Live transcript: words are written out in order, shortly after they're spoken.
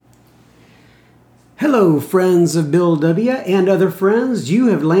Hello, friends of Bill W. and other friends. You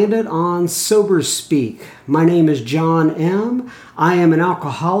have landed on Sober Speak. My name is John M. I am an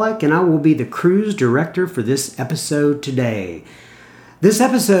alcoholic, and I will be the cruise director for this episode today. This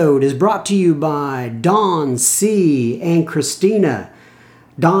episode is brought to you by Dawn C. and Christina.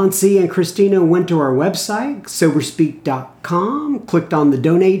 Dawn C. and Christina went to our website, soberspeak.com, clicked on the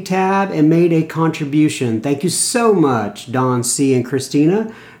Donate tab, and made a contribution. Thank you so much, Dawn C. and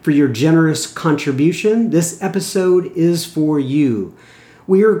Christina, for your generous contribution. This episode is for you.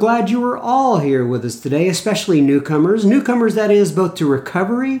 We are glad you are all here with us today, especially newcomers. Newcomers, that is, both to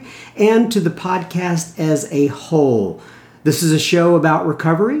recovery and to the podcast as a whole. This is a show about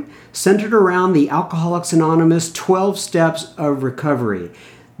recovery, centered around the Alcoholics Anonymous 12 Steps of Recovery.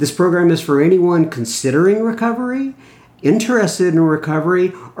 This program is for anyone considering recovery, interested in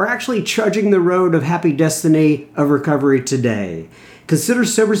recovery, or actually trudging the road of happy destiny of recovery today. Consider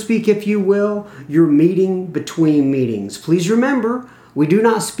Sober Speak, if you will, your meeting between meetings. Please remember, we do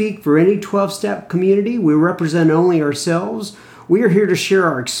not speak for any 12-step community. We represent only ourselves. We are here to share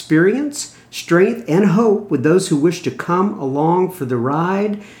our experience, strength, and hope with those who wish to come along for the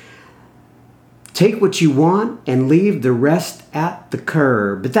ride. Take what you want and leave the rest at the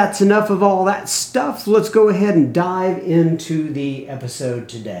curb. But that's enough of all that stuff. Let's go ahead and dive into the episode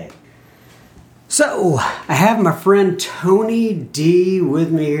today. So, I have my friend Tony D with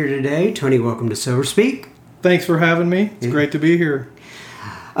me here today. Tony, welcome to Sober Speak. Thanks for having me. It's great to be here.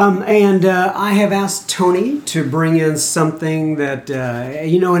 I have asked Tony to bring in something that,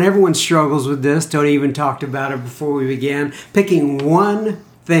 and everyone struggles with this. Tony even talked about it before we began. Picking one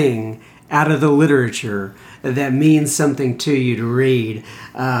thing out of the literature that means something to you to read.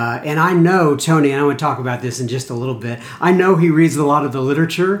 And I know Tony, and I want to talk about this in just a little bit, I know he reads a lot of the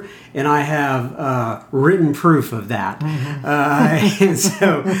literature, and I have written proof of that.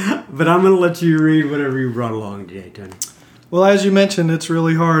 But I'm going to let you read whatever you brought along today, Tony. Well, as you mentioned, it's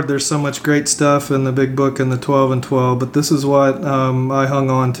really hard. There's so much great stuff in the big book and the 12 and 12, but this is what I hung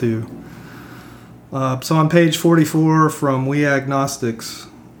on to. So on page 44 from We Agnostics.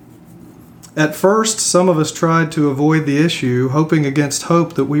 At first, some of us tried to avoid the issue, hoping against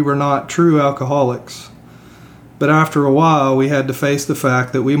hope that we were not true alcoholics. But after a while, we had to face the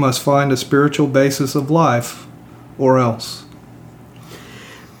fact that we must find a spiritual basis of life, or else.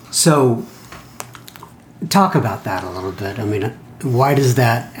 So, talk about that a little bit. I mean, why does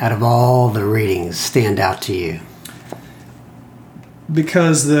that, out of all the readings, stand out to you?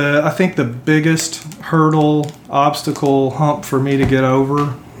 Because I think the biggest hurdle, obstacle, hump for me to get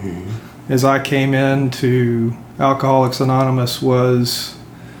over as I came into Alcoholics Anonymous was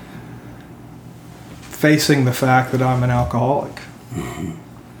facing the fact that I'm an alcoholic. Mm-hmm.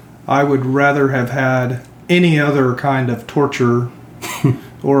 I would rather have had any other kind of torture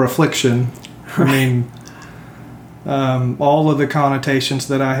or affliction. I mean, all of the connotations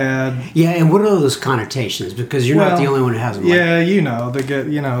that I had. Yeah, and what are those connotations? Because you're not the only one who has them. Yeah,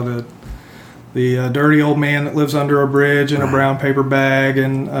 the dirty old man that lives under a bridge in a brown paper bag,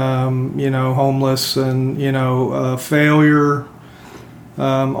 and homeless, and failure.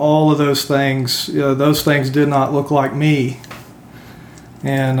 All of those things. Those things did not look like me.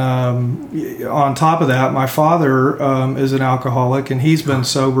 And on top of that, my father is an alcoholic, and he's been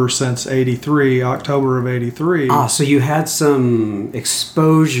sober since October of 83. Ah, so you had some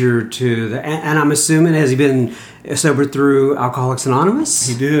exposure to the, and I'm assuming, has he been sober through Alcoholics Anonymous?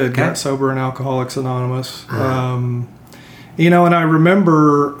 He did, got sober in Alcoholics Anonymous. And I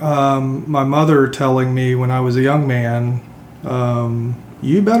remember my mother telling me when I was a young man,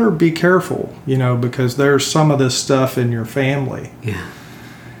 you better be careful, because there's some of this stuff in your family. Yeah.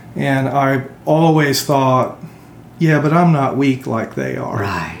 And I always thought, yeah, but I'm not weak like they are.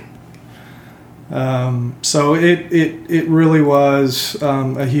 Right. So it really was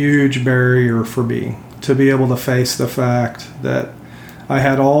a huge barrier for me to be able to face the fact that I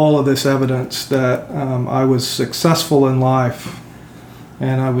had all of this evidence that I was successful in life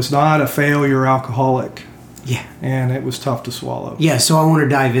and I was not a failure alcoholic. Yeah. And it was tough to swallow. Yeah, so I want to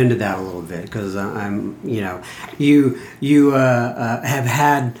dive into that a little bit because you have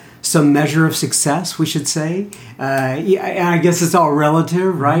had some measure of success, we should say. I guess it's all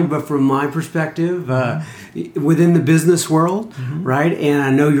relative, right? Mm-hmm. But from my perspective, within the business world, right? And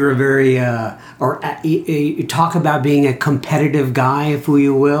I know you're a very, you talk about being a competitive guy, if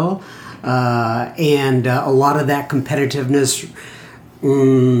you will. And a lot of that competitiveness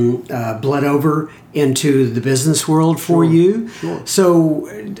bled over into the business world for you. Sure. So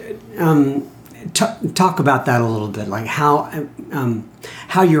talk about that a little bit, like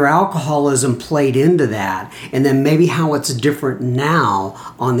how your alcoholism played into that, and then maybe how it's different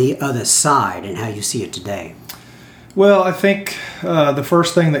now on the other side, and how you see it today. Well, I think the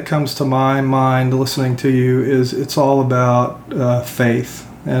first thing that comes to my mind listening to you is it's all about faith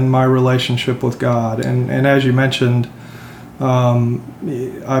and my relationship with God. And as you mentioned,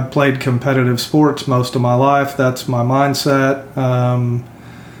 I played competitive sports most of my life. That's my mindset.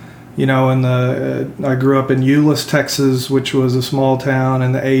 I grew up in Euless, Texas, which was a small town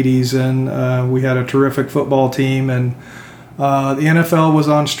in the 80s, and we had a terrific football team, and the NFL was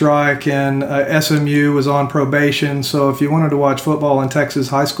on strike, and SMU was on probation. So if you wanted to watch football in Texas,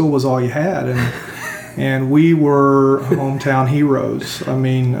 high school was all you had, and we were hometown heroes. I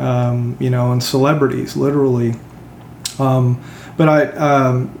mean, and celebrities, literally. And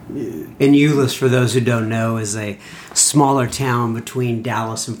Euless, for those who don't know, is a smaller town between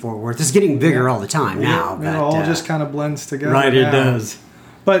Dallas and Fort Worth. It's getting bigger all the time now. It all just kind of blends together. Right, now. It does.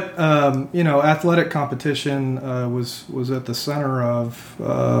 But athletic competition was at the center of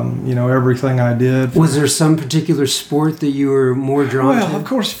everything I did. Was there some particular sport that you were more drawn to? Well, of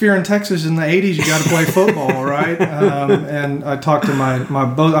course, if you're in Texas in the 80s, you got to play football, right? And I talked to my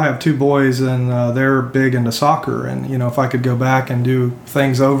both. I have two boys, and they're big into soccer. And if I could go back and do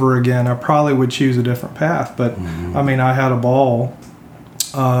things over again, I probably would choose a different path. But I mean, I had a ball.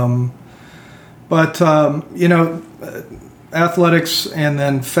 Athletics and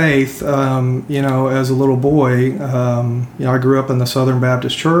then faith, as a little boy, I grew up in the Southern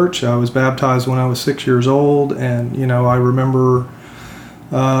Baptist Church. I was baptized when I was 6 years old, and, I remember,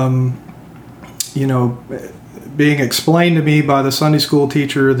 being explained to me by the Sunday school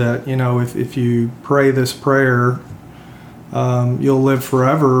teacher that, if you pray this prayer, you'll live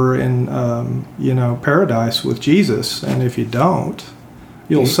forever in, paradise with Jesus, and if you don't,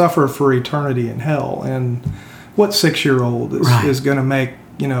 you'll suffer for eternity in hell. And what 6-year-old is going to make,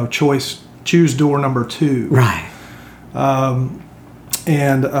 choose door number 2. Right. All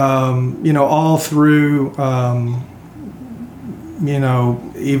through,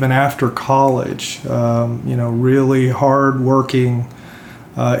 even after college, really hard working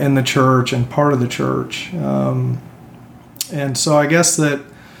in the church and part of the church. And so I guess that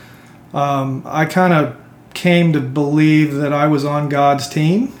I kind of came to believe that I was on God's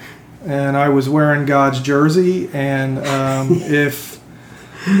team. And I was wearing God's jersey, and if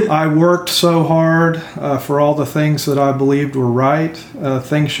I worked so hard for all the things that I believed were right,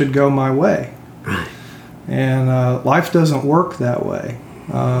 things should go my way. And life doesn't work that way.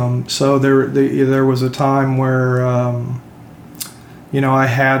 So there was a time where, I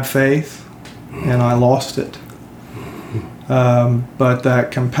had faith, and I lost it. But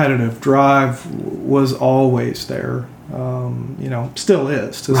that competitive drive was always there. Still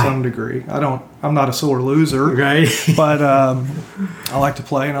is to some degree. I'm not a sore loser, right? But I like to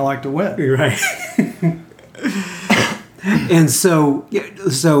play and I like to win, right? And so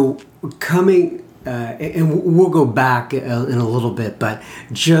coming, and we'll go back in a little bit, but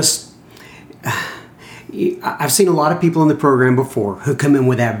just I've seen a lot of people in the program before who come in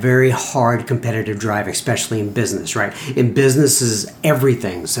with that very hard competitive drive, especially in business, right? In business is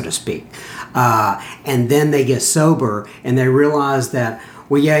everything, so to speak. And then they get sober and they realize that,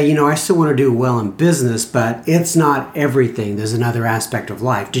 well, yeah, I still want to do well in business, but it's not everything. There's another aspect of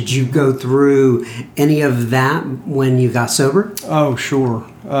life. Did you go through any of that when you got sober? Oh, sure.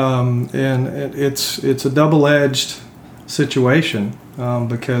 And it's a double-edged situation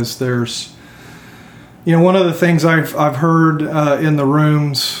because there's, one of the things I've heard in the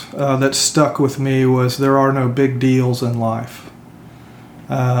rooms that stuck with me was there are no big deals in life.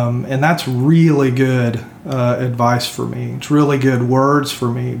 And that's really good advice for me. It's really good words for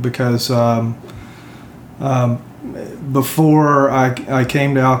me because before I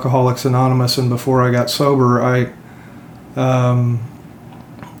came to Alcoholics Anonymous and before I got sober,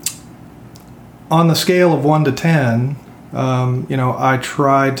 on the scale of 1 to 10, I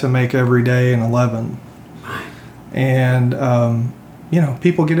tried to make every day an 11. And,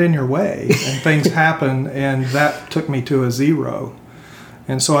 people get in your way and things happen, and that took me to a 0.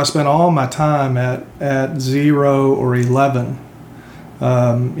 And so I spent all my time at 0 or 11,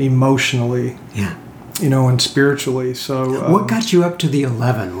 emotionally, and spiritually. So what got you up to the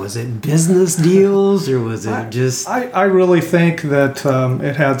 11? Was it business deals, or was it just? I really think that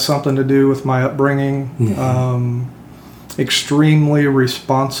it had something to do with my upbringing. Extremely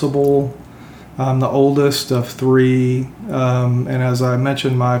responsible. I'm the oldest of 3, and as I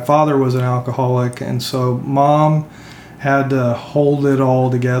mentioned, my father was an alcoholic, and so Mom had to hold it all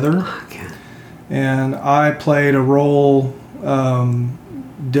together. Okay. And I played a role,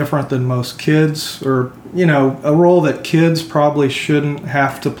 different than most kids, or a role that kids probably shouldn't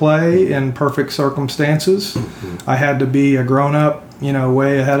have to play in perfect circumstances. I had to be a grown-up,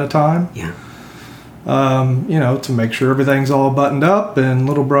 way ahead of time. Yeah. To make sure everything's all buttoned up and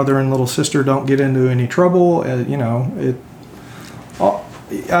little brother and little sister don't get into any trouble.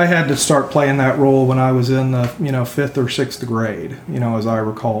 I had to start playing that role when I was in the, 5th or 6th grade, as I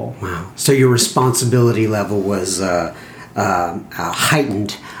recall. Wow. So your responsibility level was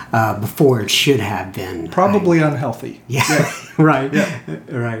heightened before it should have been. Probably unhealthy. Yeah. Right. Yeah.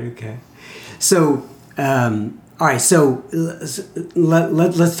 Right. Okay. So, all right. So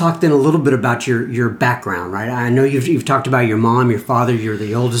let's talk then a little bit about your background, right? I know you've talked about your mom, your father. You're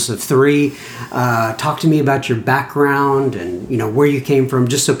the oldest of 3. Talk to me about your background and where you came from,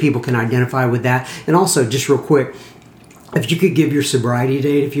 just so people can identify with that. And also, just real quick, if you could give your sobriety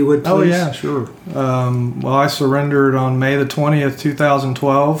date, if you would, please. Oh yeah, sure. Well, I surrendered on May the 20th,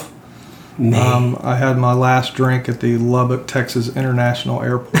 2012. I had my last drink at the Lubbock, Texas International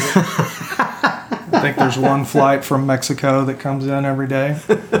Airport. I think there's one flight from Mexico that comes in every day.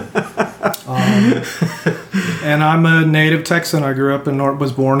 And I'm a native Texan. I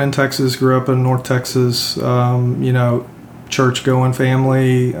was born in Texas, grew up in North Texas, church-going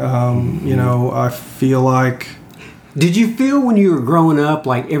family. I feel like... Did you feel when you were growing up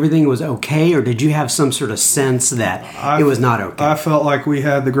like everything was okay, or did you have some sort of sense that it was not okay? I felt like we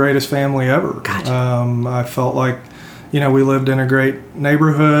had the greatest family ever. Gotcha. I felt like, we lived in a great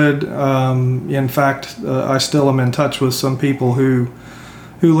neighborhood. In fact, I still am in touch with some people who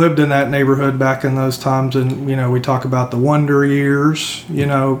lived in that neighborhood back in those times, and we talk about the wonder years,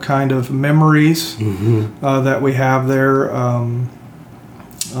 kind of memories that we have there.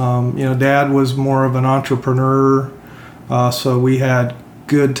 Dad was more of an entrepreneur. So we had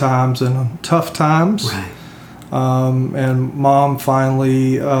good times and tough times. Right. And Mom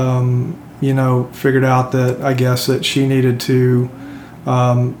finally, figured out that she needed to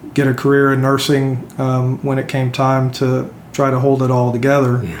get a career in nursing when it came time to try to hold it all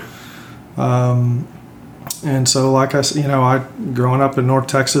together. Yeah. And so, like I said, I growing up in North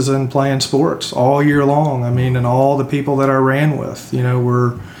Texas and playing sports all year long. And all the people that I ran with,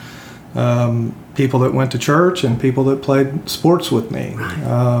 were people that went to church and people that played sports with me. Right.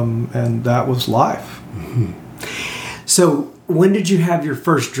 And that was life. Mm-hmm. So when did you have your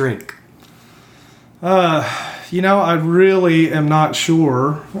first drink? I really am not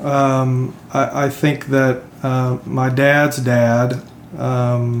sure. I think that my dad's dad,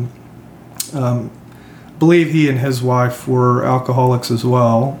 believe he and his wife were alcoholics as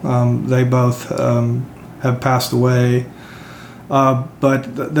well. They both have passed away.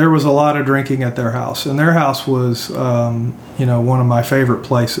 But there was a lot of drinking at their house, and their house was, one of my favorite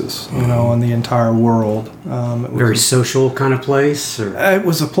places, in the entire world. It was very social kind of place? Or? It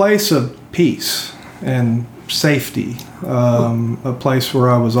was a place of peace and safety, a place where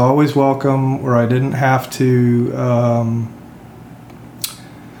I was always welcome, where I didn't have to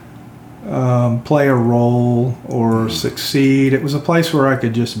play a role or succeed. It was a place where I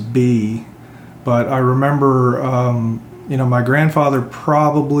could just be. But I remember... my grandfather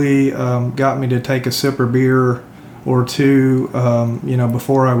probably got me to take a sip of beer or two,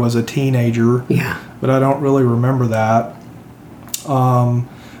 before I was a teenager. Yeah. But I don't really remember that.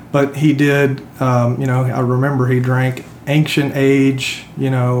 But he did, I remember he drank ancient age,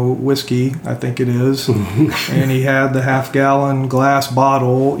 whiskey, I think it is. And he had the half-gallon glass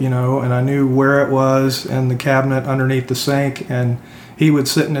bottle, and I knew where it was in the cabinet underneath the sink. And he would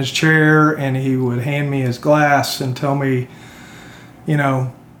sit in his chair and he would hand me his glass and tell me,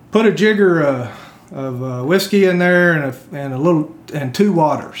 put a jigger of whiskey in there and 2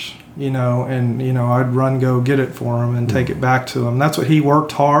 waters, I'd run go get it for him and take it back to him. That's what he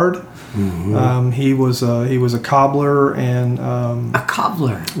worked hard. Mm-hmm. He was a cobbler and a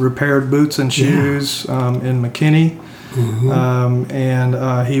cobbler repaired boots and shoes in McKinney. Mm-hmm. And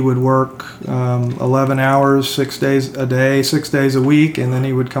he would work 11 hours, 6 days a day, 6 days a week, and then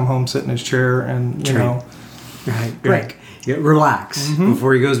he would come home, sit in his chair, and drink. Relax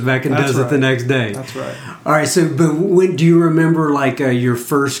before he goes back and does it the next day. That's right. All right. So, but when do you remember your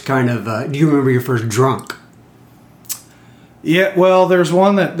first kind of? Do you remember your first drunk? Yeah, well, there's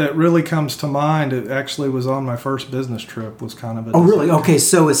one that really comes to mind. It actually was on my first business trip. Was kind of a really? Okay,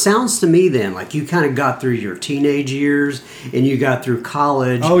 so it sounds to me then like you kind of got through your teenage years and you got through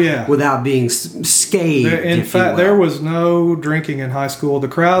college. Oh yeah, without being scathed. In fact, there was no drinking in high school. The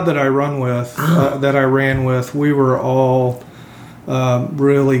crowd that I ran with, we were all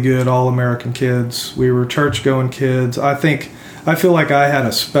really good, all-American kids. We were church-going kids. I feel like I had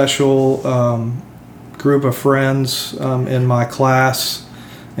a special group of friends in my class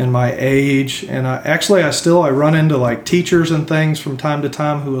and my age. And I run into like teachers and things from time to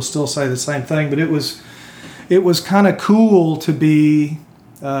time who will still say the same thing. But it was kind of cool to be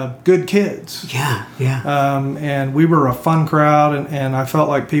good kids. Yeah, yeah. And we were a fun crowd, and I felt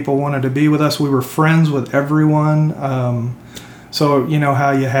like people wanted to be with us. We were friends with everyone. So, you know,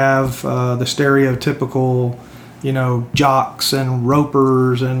 how you have the stereotypical, you know, jocks and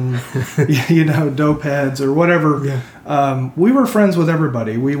ropers and, you know, dope heads or whatever. Yeah. We were friends with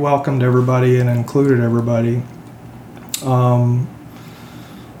everybody. We welcomed everybody and included everybody.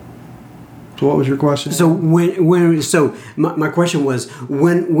 So what was your question? So my question was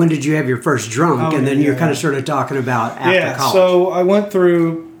when did you have your first drunk, and then you're kind of sort of talking about after college. So I went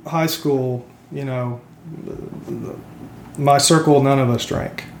through high school. You know, my circle, none of us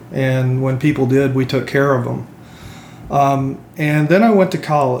drank, and when people did, we took care of them. And then I went to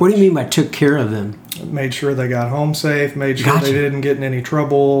college. What do you mean by took care of them? Made sure they got home safe. Made sure they didn't get in any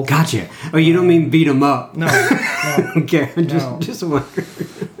trouble. Gotcha. Oh, you don't mean beat them up? No. Okay, just wondering.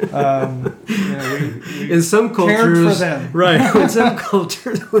 In some cultures, cared for them. Right? In some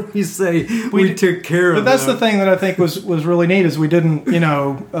cultures, when you say we took care of them, but that's the thing that I think was really neat is we didn't, you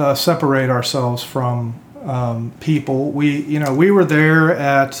know, separate ourselves from people. We were there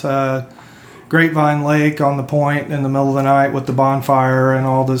at Grapevine Lake on the point in the middle of the night with the bonfire and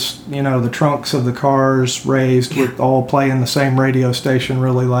all this, you know, the trunks of the cars raised with all playing the same radio station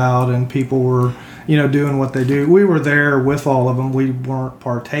really loud, and people were, you know, doing what they do. We were there with all of them. We weren't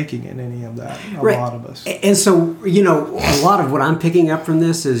partaking in any of that, a lot of us. And so, you know, a lot of what I'm picking up from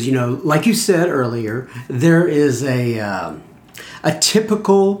this is, you know, like you said earlier, there is a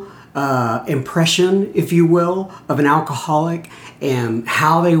typical impression, if you will, of an alcoholic and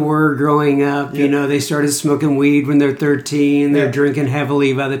how they were growing up. You know, they started smoking weed when they're 13. They're drinking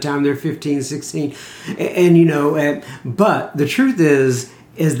heavily by the time they're 15, 16. And you know, but the truth is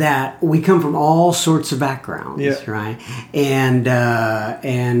that we come from all sorts of backgrounds, right?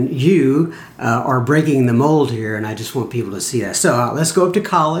 And you are breaking the mold here, and I just want people to see that. So let's go up to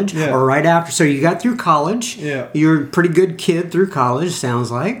college, or right after. So you got through college. Yeah. You're a pretty good kid through college, sounds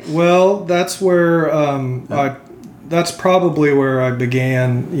like. Well, that's where that's probably where I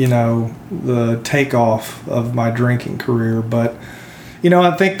began, you know, the takeoff of my drinking career. But you know,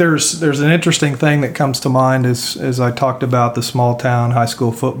 I think there's an interesting thing that comes to mind as I talked about the small town high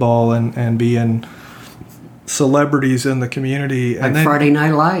school football and being celebrities in the community. Like and then, Friday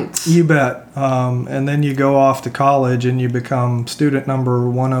Night Lights. You bet. And then you go off to college and you become student number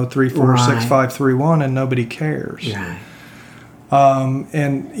 103465531 and nobody cares. Right.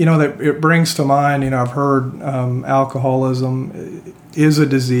 And, you know, that it brings to mind, you know, I've heard alcoholism is a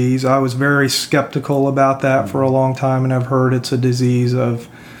disease. I was very skeptical about that for a long time, and I've heard it's a disease of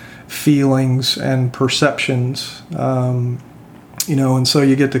feelings and perceptions. You know, and so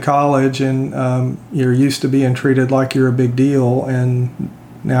you get to college and you're used to being treated like you're a big deal, and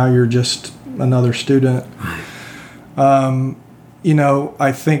now you're just another student. You know,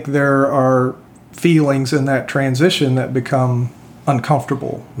 I think there are feelings in that transition that become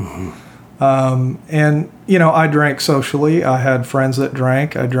uncomfortable. And, you know, I drank socially. I had friends that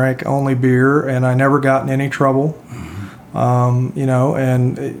drank. I drank only beer, and I never got in any trouble. You know,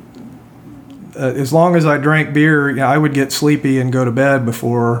 and as long as I drank beer, you know, I would get sleepy and go to bed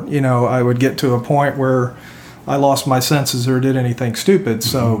before, you know, I would get to a point where I lost my senses or did anything stupid.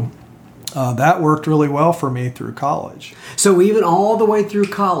 So that worked really well for me through college. So even all the way through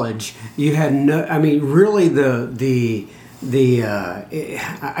college, you had no, I mean, really the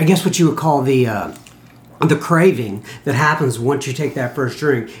I guess what you would call the craving that happens once you take that first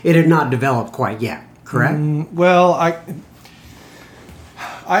drink, it had not developed quite yet, correct? Well,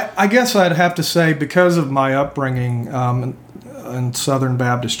 I guess I'd have to say, because of my upbringing in Southern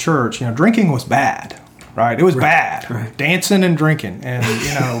Baptist Church, you know, drinking was bad, right? It was bad. Right. Dancing and drinking. And,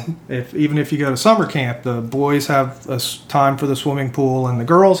 you know, even if you go to summer camp, the boys have a time for the swimming pool and the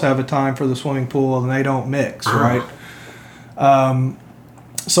girls have a time for the swimming pool, and they don't mix, right?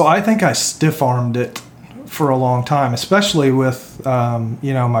 So I think I stiff-armed it for a long time, especially with,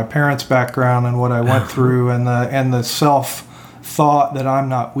 you know, my parents' background and what I went through, and the self-thought that I'm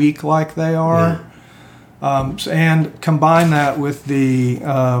not weak like they are. And combine that with the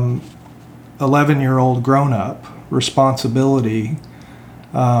 11-year-old grown-up responsibility.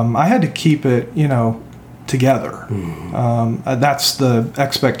 I had to keep it, you know, together. That's the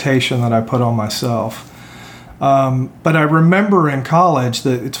expectation that I put on myself. But I remember in college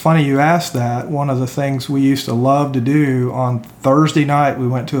that it's funny you asked that. One of the things we used to love to do on Thursday night, we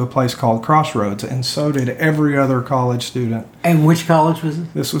went to a place called Crossroads, and so did every other college student. And which college was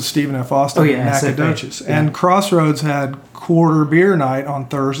it? This was Stephen F. Austin in Nacogdoches. Yeah. And Crossroads had quarter beer night on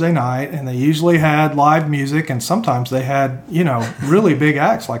Thursday night, and they usually had live music, and sometimes they had, really big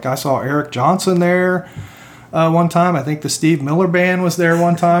acts. Like I saw Eric Johnson there one time. I think the Steve Miller Band was there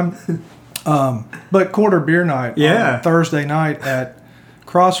one time. But quarter beer night on Thursday night at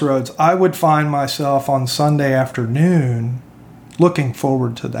Crossroads, I would find myself on Sunday afternoon looking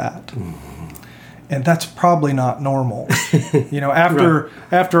forward to that. Mm-hmm. And that's probably not normal. After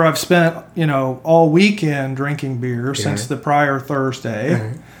I've spent, all weekend drinking beer since the prior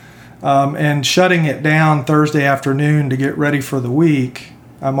Thursday, and shutting it down Thursday afternoon to get ready for the week,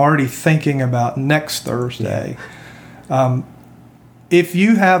 I'm already thinking about next Thursday. Yeah. If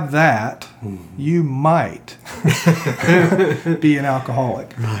you have that, you might be an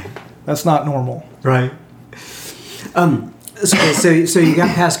alcoholic. Right. That's not normal. Right. So you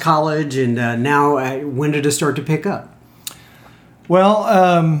got past college, and now when did it start to pick up?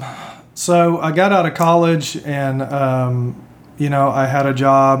 Well, so I got out of college, and I had a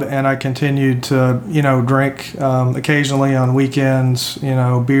job, and I continued to drink occasionally on weekends.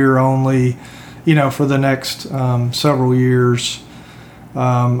 Beer only. For the next several years.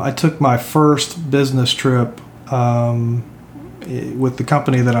 I took my first business trip with the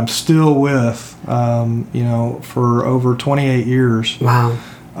company that I'm still with, for over 28 years. Wow.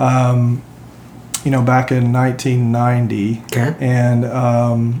 Back in 1990. Okay.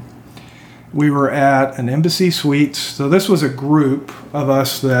 And we were at an Embassy Suites. So this was a group of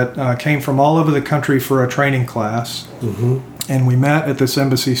us that came from all over the country for a training class. Mm-hmm. And we met at this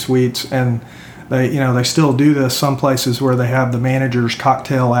Embassy Suites, and they still do this some places where they have the manager's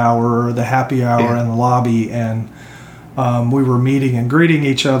cocktail hour or the happy hour in the lobby, and we were meeting and greeting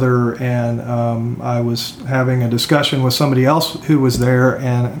each other, and I was having a discussion with somebody else who was there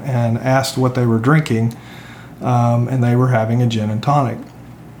and asked what they were drinking, and they were having a gin and tonic.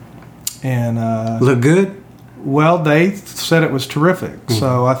 And look good? Well, they said it was terrific,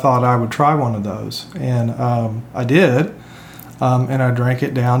 so I thought I would try one of those, and I did. And I drank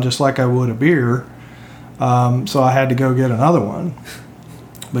it down just like I would a beer. So I had to go get another one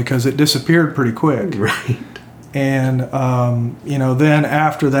because it disappeared pretty quick. Right. And, then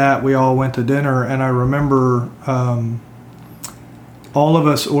after that, we all went to dinner. And I remember all of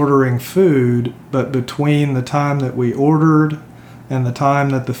us ordering food, but between the time that we ordered and the time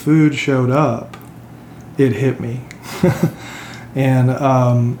that the food showed up, it hit me. And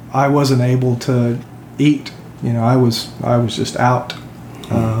I wasn't able to eat. I was just out,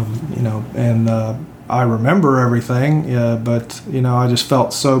 and I remember everything, but, I just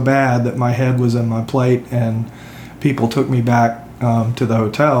felt so bad that my head was in my plate, and people took me back to the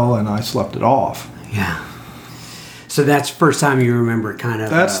hotel, and I slept it off. Yeah. So that's the first time you remember kind of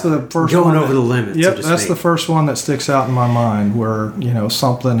that's the first going over the limits. Yep, so to that's speak. the first one that sticks out in my mind where,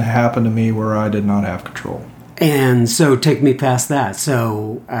 something happened to me where I did not have control. And so take me past that.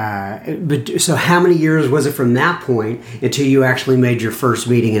 So, so how many years was it from that point until you actually made your first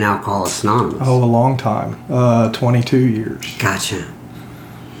meeting in Alcoholics Anonymous? Oh, a long time. 22 years. Gotcha.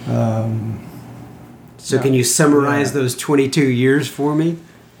 So can you summarize those 22 years for me?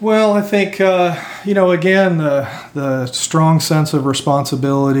 Well, I think, again, the strong sense of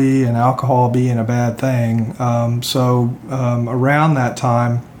responsibility and alcohol being a bad thing. So around that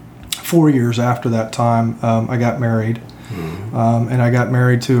time, 4 years after that time, I got married, and I got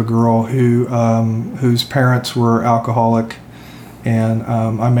married to a girl whose parents were alcoholic, and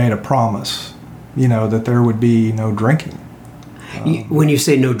I made a promise, that there would be no drinking. When you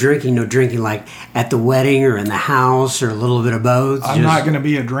say no drinking, like at the wedding or in the house or a little bit of both? I'm not going to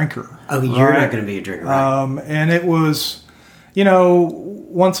be a drinker. Oh, you're not going to be a drinker, right? And it was,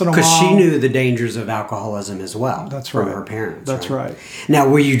 once in a while. Because she knew the dangers of alcoholism as well. That's from right. her parents. That's right. Now,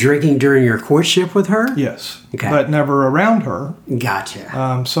 were you drinking during your courtship with her? Yes. Okay. But never around her.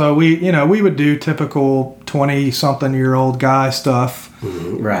 Gotcha. So we would do typical 20-something-year-old guy stuff.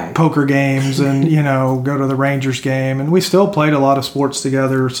 Right. Poker games and, go to the Rangers game. And we still played a lot of sports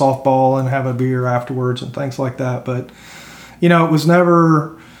together, softball, and have a beer afterwards and things like that. But, it was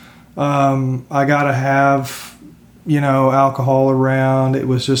never, I got to have, alcohol around. It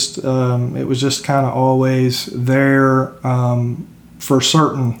was just kind of always there for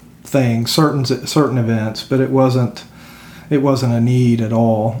certain things, certain events, but it wasn't a need at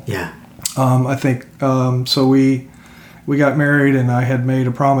all. Yeah. I think so. We got married, and I had made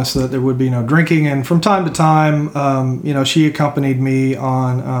a promise that there would be no drinking. And from time to time, she accompanied me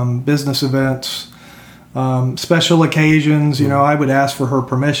on business events Special occasions, I would ask for her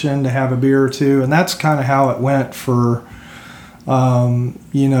permission to have a beer or two, and that's kind of how it went for,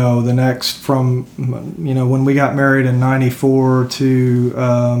 the next from, when we got married in 94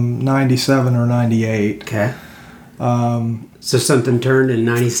 to 97 or 98. Okay. So something turned in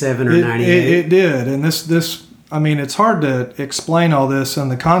 97 or 98? It did, and this, it's hard to explain all this in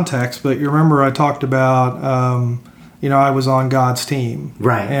the context, but you remember I talked about, I was on God's team.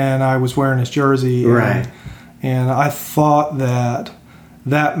 Right. And I was wearing his jersey. Right. And I thought that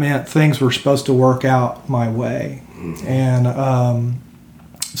meant things were supposed to work out my way. Mm-hmm. And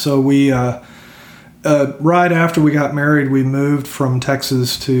so we, right after we got married, we moved from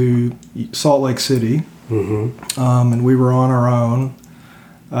Texas to Salt Lake City. Mm-hmm. And we were on our own.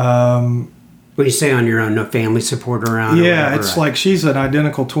 When you say on your own, no family support around? Yeah, it's like she's an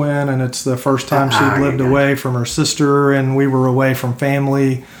identical twin, and it's the first time she'd lived away from her sister, and we were away from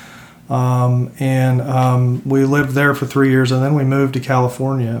family. We lived there for 3 years, and then we moved to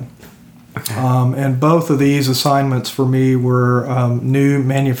California. Okay. And both of these assignments for me were new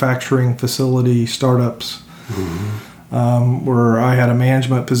manufacturing facility startups. Mm-hmm. Where I had a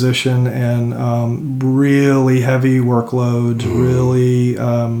management position and really heavy workloads, really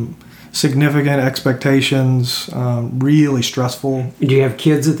significant expectations, really stressful. Do you have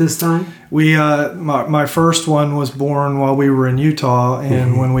kids at this time? We, my first one was born while we were in Utah,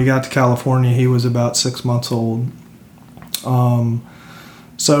 and when we got to California, he was about 6 months old.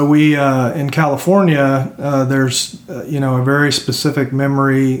 So we, in California, there's, a very specific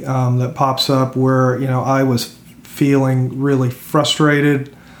memory that pops up where, I was feeling really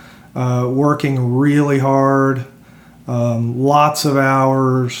frustrated, working really hard, lots of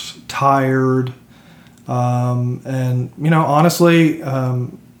hours, tired, and honestly,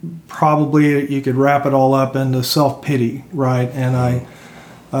 probably you could wrap it all up into self-pity, right? And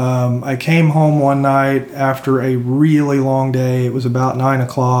I came home one night after a really long day. It was about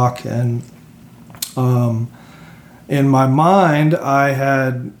 9:00, and in my mind, I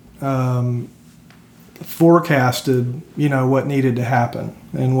had forecasted, what needed to happen.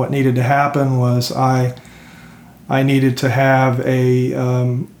 And what needed to happen was I needed to have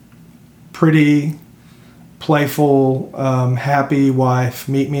a pretty playful, happy wife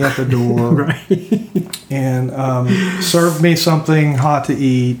meet me at the door. Right. And serve me something hot to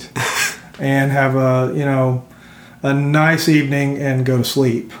eat and have a nice evening and go to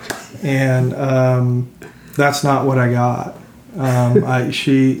sleep. And that's not what I got.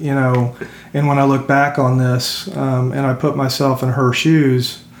 And when I look back on this, and I put myself in her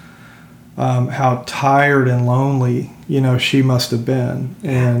shoes, how tired and lonely, she must have been.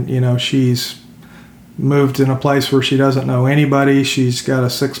 And, she's moved in a place where she doesn't know anybody. She's got a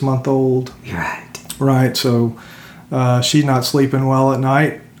 6-month-old. Right. So, she's not sleeping well at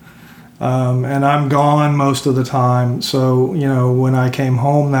night. And I'm gone most of the time. So, when I came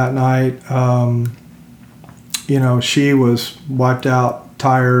home that night, she was wiped out,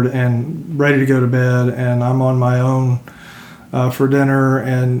 tired, and ready to go to bed, and I'm on my own for dinner,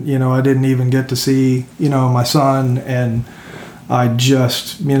 and I didn't even get to see my son, and I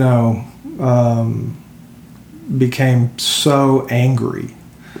just became so angry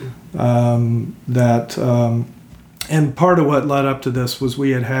that and part of what led up to this was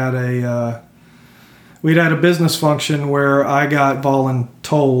we'd had a business function where I got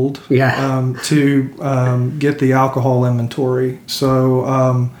voluntold to get the alcohol inventory. So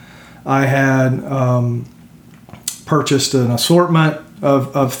I had purchased an assortment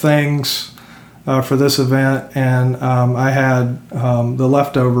of things for this event, and I had the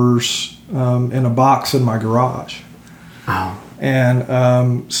leftovers in a box in my garage. Oh.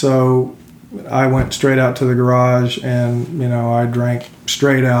 And so I went straight out to the garage, and I drank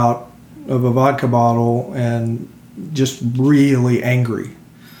straight out of a vodka bottle and just really angry.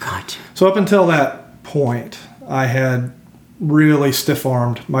 Gotcha. So up until that point, I had really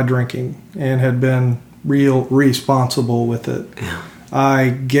stiff-armed my drinking and had been real responsible with it. Yeah. I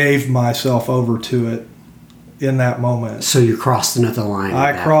gave myself over to it in that moment. So you crossed another line.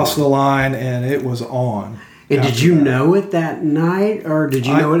 I crossed the line, and it was on. And did you know it that night, or did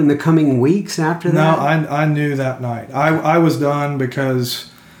you know it in the coming weeks after that? No, I knew that night. I was done because,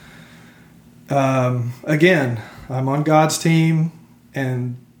 again, I'm on God's team,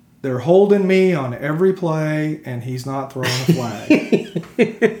 and they're holding me on every play, and he's not throwing a flag.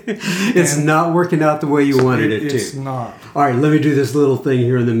 It's not working out the way you wanted it to. It's not. All right, let me do this little thing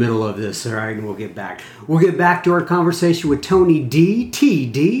here in the middle of this, all right, and we'll get back. We'll get back to our conversation with Tony D,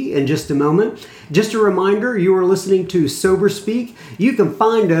 TD, in just a moment. Just a reminder, you are listening to Sober Speak. You can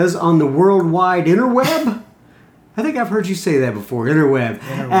find us on the worldwide interweb I think I've heard you say that before. Interweb.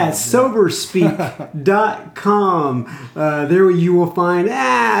 At soberspeak.com. There you will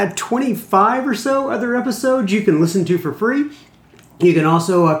find 25 or so other episodes you can listen to for free. You can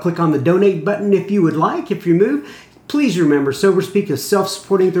also click on the donate button if you would like, if you move. Please remember, SoberSpeak is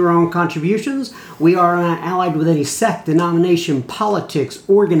self-supporting through our own contributions. We are not allied with any sect, denomination, politics,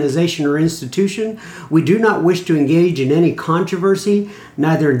 organization, or institution. We do not wish to engage in any controversy,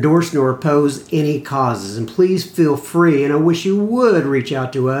 neither endorse nor oppose any causes. And please feel free, and I wish you would reach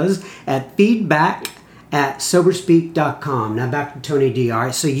out to us at feedback@soberspeak.com. Now back to Tony D. All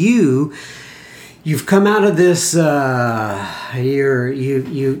right, so you've come out of this.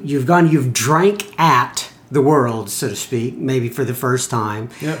 You've drank at the world, so to speak, maybe for the first time.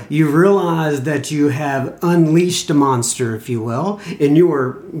 Yep. You realize that you have unleashed a monster, if you will, in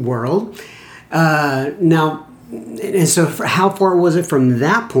your world. Now, and so how far was it from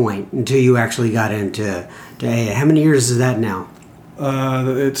that point until you actually got into AA? How many years is that now?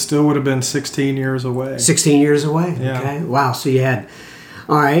 It still would have been 16 years away. 16 years away? Yeah. Okay. Wow. So you had...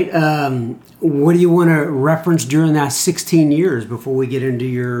 All right. What do you want to reference during that 16 years before we get into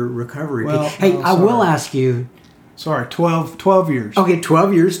your recovery? Well, hey, I will ask you. Sorry, 12 years. Okay,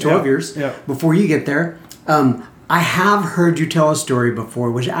 12 years. 12 years. Yeah. Before you get there, I have heard you tell a story before,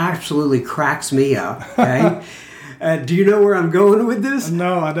 which absolutely cracks me up. Okay. Do you know where I'm going with this?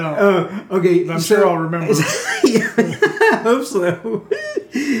 No, I don't. Okay. I'm sure I'll remember. I hope so.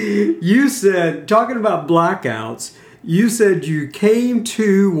 You said, talking about blackouts, you said you came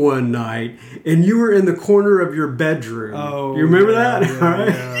to one night and you were in the corner of your bedroom. Oh, you remember that? Yeah, all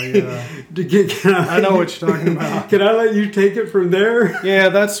right. I know what you're talking about. Can I let you take it from there? Yeah,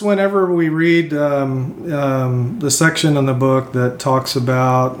 that's whenever we read the section in the book that talks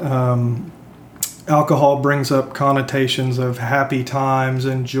about alcohol brings up connotations of happy times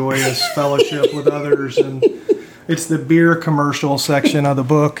and joyous fellowship with others, and it's the beer commercial section of the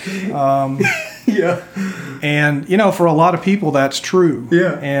book. Yeah. And, for a lot of people, that's true.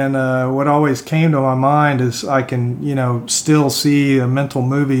 Yeah. And what always came to my mind is I can, still see a mental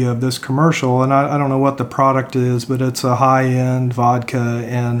movie of this commercial. And I don't know what the product is, but it's a high-end vodka.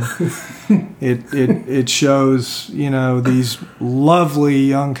 And it shows, these lovely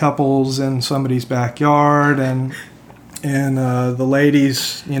young couples in somebody's backyard. And the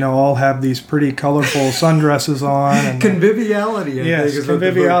ladies, all have these pretty colorful sundresses on. And conviviality, I think, is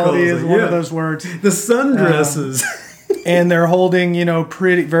conviviality is one of those words. The sundresses. And they're holding,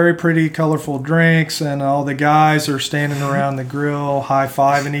 very pretty, colorful drinks, and all the guys are standing around the grill,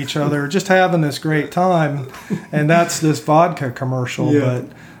 high-fiving each other, just having this great time. And that's this vodka commercial. Yeah. But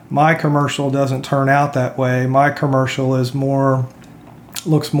my commercial doesn't turn out that way. My commercial looks more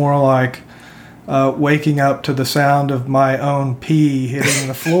like waking up to the sound of my own pee hitting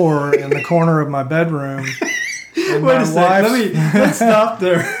the floor in the corner of my bedroom. Wait a second. Let's stop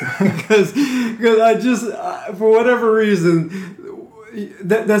there because I just for whatever reason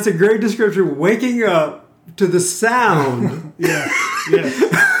that's a great description. Waking up to the sound,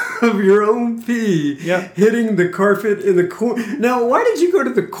 of your own pee hitting the carpet in the corner. Now, why did you go to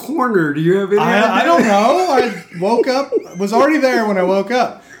the corner? Do you have any idea? I don't know. I woke up. Was already there when I woke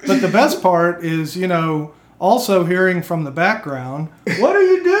up. But the best part is, also hearing from the background, what are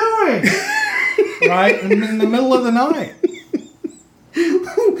you doing? Right? In the middle of the night.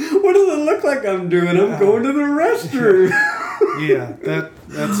 What does it look like I'm doing? I'm going to the restroom. Yeah,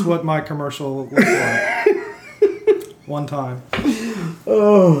 that's what my commercial looked like. One time.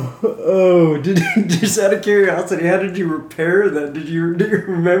 Oh! Just out of curiosity, how did you repair that? Do you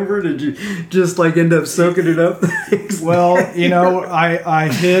remember? Did you just end up soaking it up? Well, I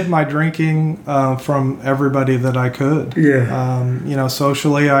hid my drinking from everybody that I could. Yeah.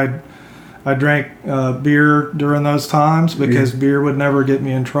 Socially, I drank beer during those times because beer would never get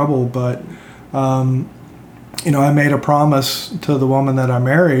me in trouble. But I made a promise to the woman that I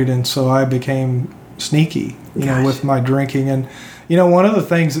married, and so I became sneaky, with my drinking. And, one of the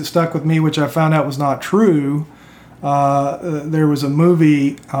things that stuck with me, which I found out was not true, there was a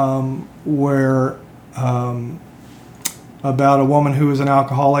movie where about a woman who was an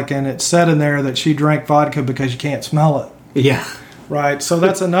alcoholic, and it said in there that she drank vodka because you can't smell it. Yeah. Right. So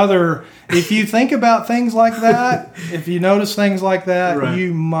that's another, if you think about things like that, if you notice things like that, right.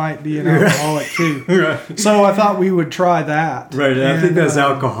 You might be an alcoholic too. Right. So I thought we would try that. Right. And I think that's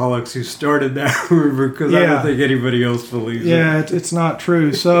alcoholics who started that because I don't think anybody else believes it. Yeah, it's not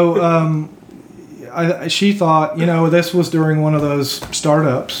true. So she thought, this was during one of those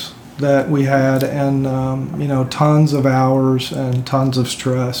startups that we had, and, tons of hours and tons of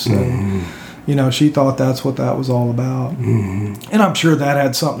stress. And, she thought that's what that was all about. And I'm sure that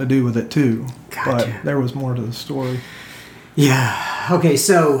had something to do with it too. Gotcha. But there was more to the story. Yeah. Okay.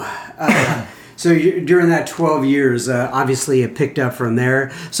 So, during that 12 years, obviously it picked up from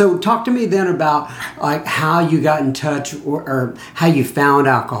there. So talk to me then about like how you got in touch or how you found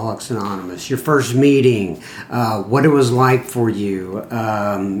Alcoholics Anonymous, your first meeting, what it was like for you,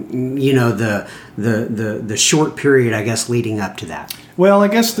 the short period, I guess, leading up to that. Well, I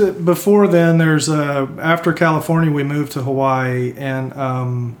guess that before then, there's after California, we moved to Hawaii, and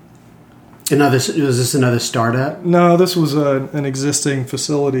was this another startup? No, this was an existing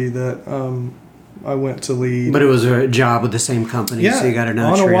facility that I went to lead. But it was a job with the same company, so you got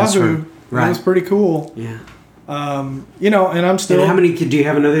another transfer. Oahu. Right. It was pretty cool. Yeah. And I'm still. And how many? Do you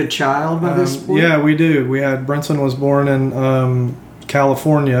have another child by this point? Yeah, we do. Brinson was born in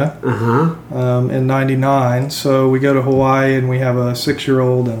California in '99. So we go to Hawaii and we have a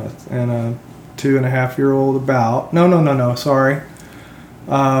 6-year-old and a 2.5-year-old. Sorry.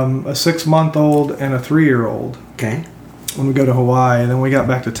 A 6-month-old and a 3-year-old. Okay. When we go to Hawaii, and then we got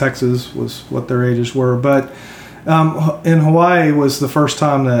back to Texas was what their ages were. But in Hawaii was the first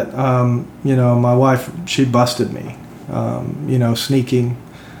time that my wife, she busted me, sneaking,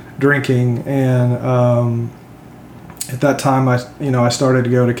 drinking, and at that time I started to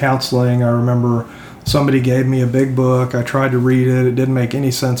go to counseling. I remember somebody gave me a big book. I tried to read it. It didn't make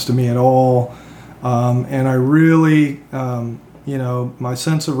any sense to me at all, and I really. My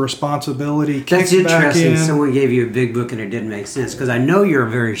sense of responsibility kicked That's interesting. Back in. Someone gave you a big book and it didn't make sense because I know you're a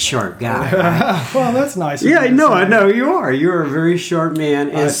very sharp guy. Right? Well, that's nice. Yeah, I know you are. You're a very sharp man,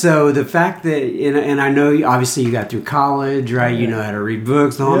 and so the fact that and I know obviously you got through college, right? You know how to read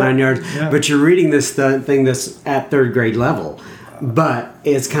books, the whole 9 yards. Yeah. But you're reading this thing that's at 3rd grade level, but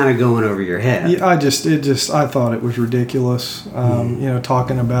it's kind of going over your head. Yeah, I thought it was ridiculous.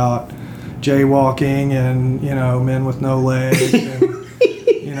 Talking about jaywalking and men with no legs and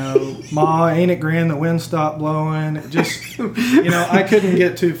Ma, ain't it grand the wind stopped blowing. It just I couldn't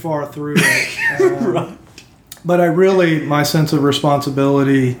get too far through it. Right. But my sense of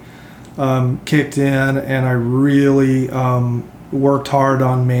responsibility kicked in, and I really worked hard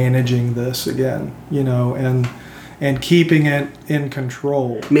on managing this again, and keeping it in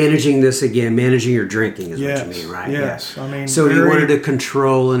control. Managing your drinking is what you mean, right? Yes. Yeah. I mean, so you wanted to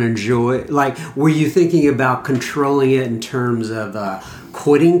control and enjoy. Like, were you thinking about controlling it in terms of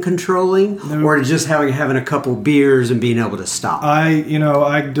quitting controlling, or just having a couple beers and being able to stop?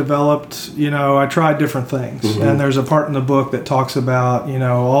 I developed, I tried different things, and there's a part in the book that talks about,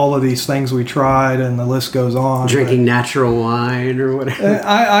 all of these things we tried, and the list goes on. Drinking natural wine or whatever.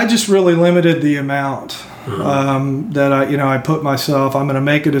 I just really limited the amount. That I put myself, I'm going to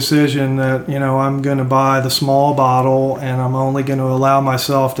make a decision that, I'm going to buy the small bottle, and I'm only going to allow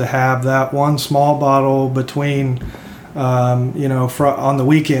myself to have that one small bottle between, on the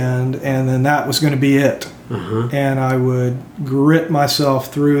weekend, and then that was going to be it. And I would grit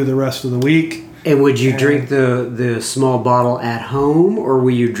myself through the rest of the week. And would you drink the small bottle at home, or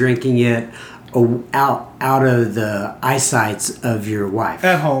were you drinking it out of the eyesights of your wife?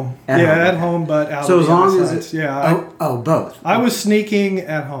 At home. At home, but out of the eyesights. So as long as both. I was sneaking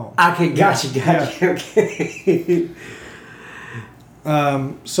at home. Okay, gotcha. Okay.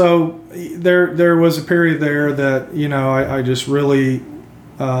 So there was a period there that I just really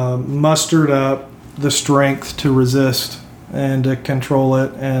mustered up the strength to resist and to control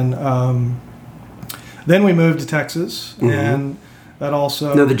it, and then we moved to Texas, and that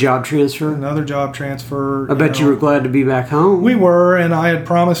also another job transfer. I bet you were glad to be back home. We were, and I had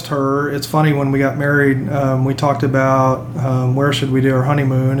promised her. It's funny, when we got married, we talked about where should we do our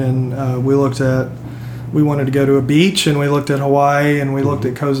honeymoon, and we wanted to go to a beach, and we looked at Hawaii, and we looked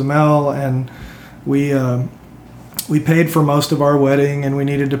at Cozumel, and we paid for most of our wedding, and we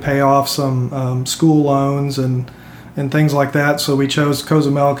needed to pay off some school loans and things like that. So we chose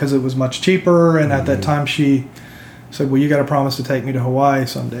Cozumel because it was much cheaper, and at that time she said, well, you got to promise to take me to Hawaii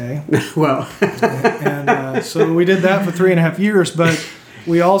someday. Well. and so we did that for 3.5 years, but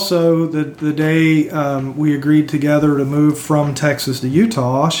we also, the day we agreed together to move from Texas to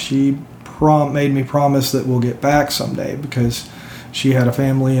Utah, she made me promise that we'll get back someday, because she had a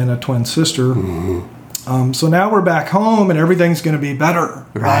family and a twin sister. So now we're back home, and everything's going to be better,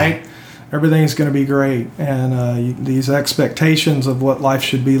 right? Everything's going to be great, and these expectations of what life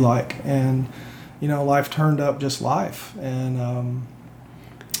should be like, and life turned up just life, and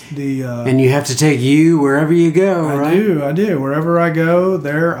and you have to take you wherever you go, right? I do. Wherever I go,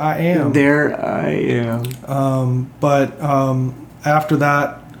 there I am. But after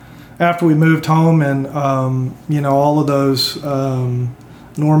that, after we moved home, and all of those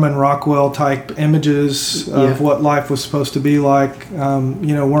Norman Rockwell type images of what life was supposed to be like,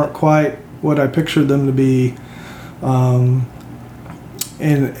 weren't quite what I pictured them to be. And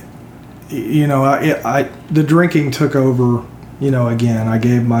the drinking took over, again. I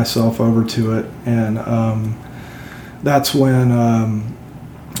gave myself over to it, and that's when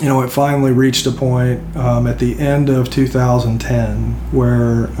it finally reached a point at the end of 2010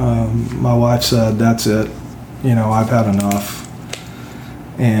 where my wife said, "That's it, I've had enough,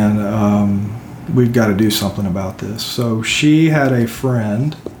 and we've got to do something about this." So she had a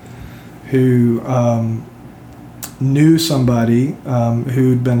friend who knew somebody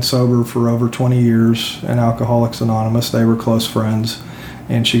who'd been sober for over 20 years in Alcoholics Anonymous. They were close friends,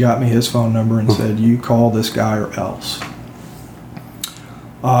 and she got me his phone number and said, "You call this guy or else."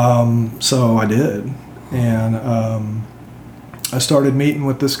 So I did, and I started meeting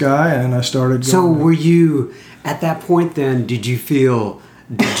with this guy, and I started going. So were you, at that point then, did you feel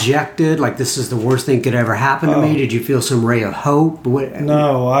dejected, like this is the worst thing could ever happen to me? Did you feel some ray of hope?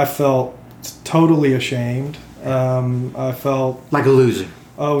 No, I felt totally ashamed. I felt like a loser.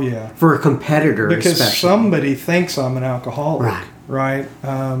 Oh yeah, for a competitor, because especially. Somebody thinks I'm an alcoholic, right?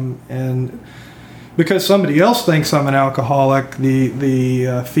 And because somebody else thinks I'm an alcoholic,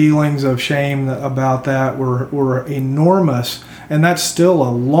 the feelings of shame about that were enormous, and that's still a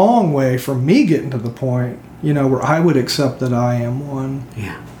long way from me getting to the point, where I would accept that I am one.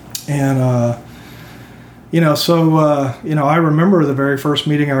 Yeah, and I remember the very first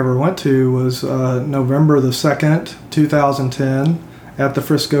meeting I ever went to was November the 2nd, 2010, at the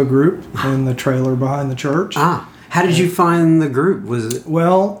Frisco group in the trailer behind the church. How did you find the group? Was it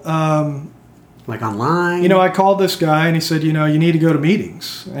like online? I called this guy and he said, you need to go to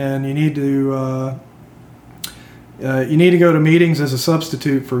meetings, and you need to go to meetings as a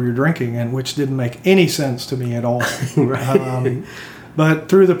substitute for your drinking, and which didn't make any sense to me at all. Right. But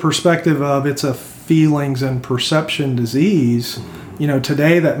through the perspective of it's a feelings and perception disease,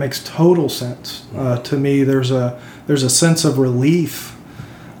 today that makes total sense to me. There's a sense of relief.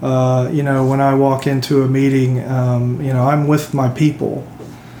 When I walk into a meeting, I'm with my people.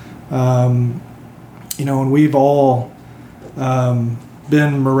 And we've all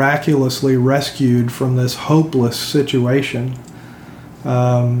been miraculously rescued from this hopeless situation.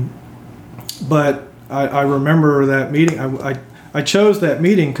 But I remember that meeting. I chose that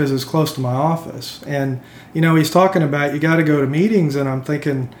meeting because it's close to my office. And, he's talking about you got to go to meetings. And I'm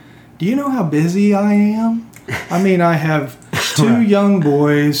thinking, do you know how busy I am? I mean, I have two young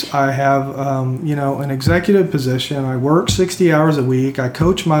boys. I have, an executive position. I work 60 hours a week. I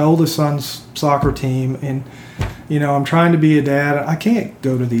coach my oldest son's soccer team. And, I'm trying to be a dad. I can't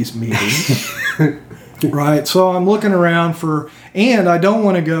go to these meetings. Right. So I'm looking around and I don't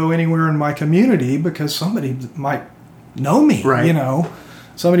want to go anywhere in my community because somebody might know me, right.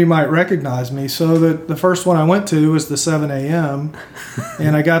 Somebody might recognize me. So the first one I went to was the 7 a.m.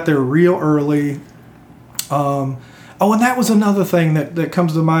 and I got there real early. And that was another thing that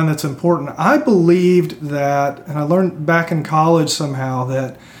comes to mind that's important. I believed that, and I learned back in college somehow,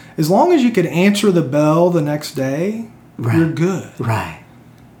 that as long as you could answer the bell the next day, you're good. Right.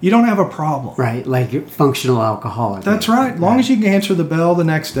 You don't have a problem. Right, like you're functional alcoholic. That's right. As long as you can answer the bell the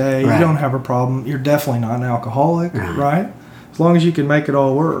next day, you don't have a problem. You're definitely not an alcoholic, right? As long as you can make it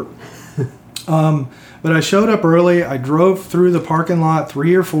all work. But I showed up early. I drove through the parking lot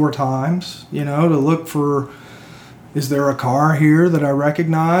 3 or 4 times, to look for, is there a car here that I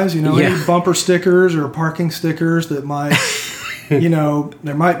recognize? Any bumper stickers or parking stickers that might...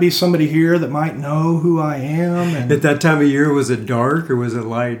 there might be somebody here that might know who I am. And at that time of year, was it dark or was it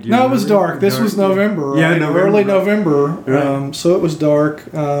light? No, it was dark. This was November. Yeah, right? Early November. Right. So it was dark,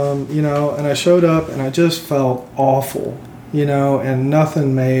 and I showed up and I just felt awful, and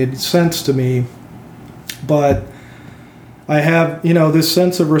nothing made sense to me. But I have, this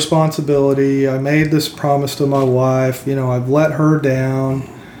sense of responsibility. I made this promise to my wife. I've let her down.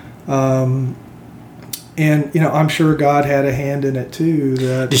 And, I'm sure God had a hand in it, too.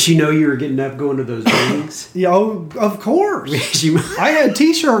 Did she know you were getting up going to those meetings? Yeah, of course. I had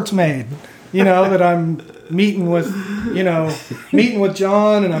T-shirts made, that I'm meeting with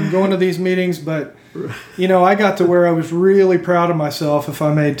John, and I'm going to these meetings. But, I got to where I was really proud of myself if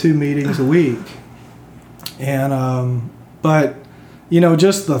I made 2 meetings a week. And, but,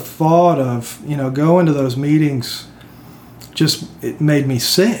 just the thought of, going to those meetings, it made me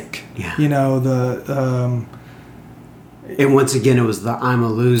sick. Yeah. And once again, it was the I'm a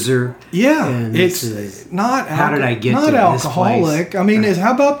loser. Yeah. And it's not how did I get not to alcoholic. This place? I mean,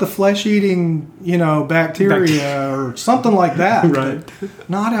 how about the flesh-eating, bacteria or something like that? Right.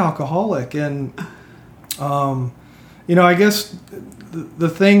 Not alcoholic. And, I guess the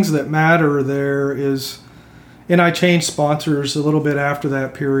things that matter there is, and I changed sponsors a little bit after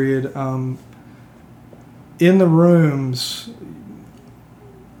that period. In the rooms,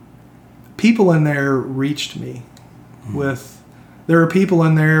 people in there reached me with, there are people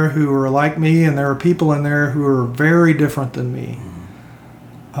in there who are like me, and there are people in there who are very different than me.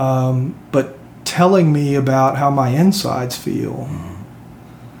 But telling me about how my insides feel.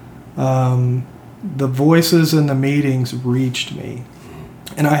 The voices in the meetings reached me.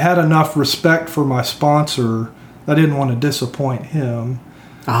 And I had enough respect for my sponsor. I didn't want to disappoint him.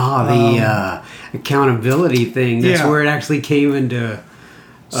 The accountability thing. That's where it actually came into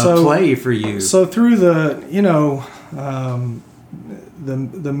play for you. So through the,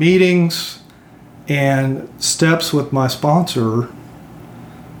 the meetings and steps with my sponsor,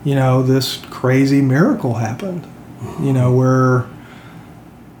 this crazy miracle happened. Where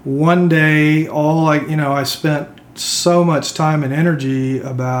one day I spent so much time and energy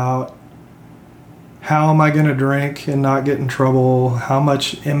about how am I going to drink and not get in trouble? How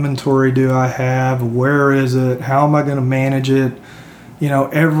much inventory do I have? Where is it? How am I going to manage it?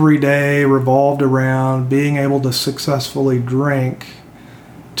 Every day revolved around being able to successfully drink,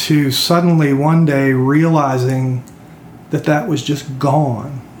 to suddenly one day realizing that was just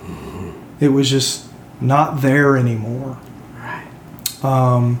gone. It was just not there anymore.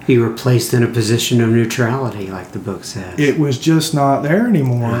 You were placed in a position of neutrality, like the book says. It was just not there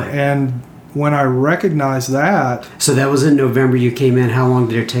anymore. Right. And when I recognized that... So that was in November you came in. How long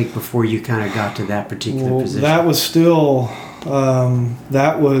did it take before you kind of got to that particular position? That was still...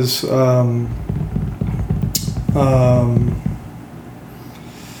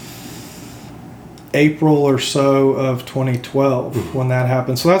 April or so of 2012 when that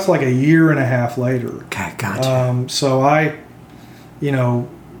happened. So that's like a year and a half later. Okay, gotcha. So I,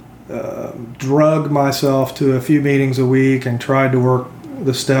 drug myself to a few meetings a week and tried to work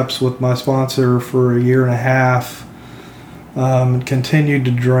the steps with my sponsor for a year and a half. Continued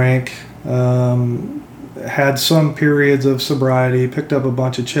to drink. Had some periods of sobriety, picked up a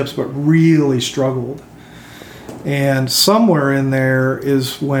bunch of chips, but really struggled. And somewhere in there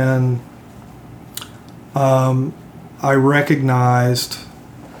is when I recognized,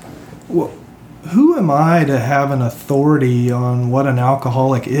 well, who am I to have an authority on what an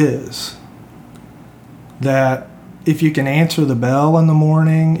alcoholic is? That if you can answer the bell in the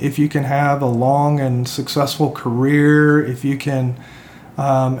morning, if you can have a long and successful career, if you can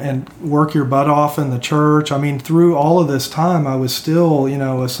and work your butt off in the church. I mean, through all of this time, I was still,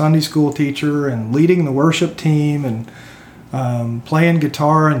 a Sunday school teacher and leading the worship team and playing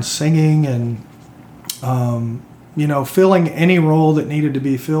guitar and singing and filling any role that needed to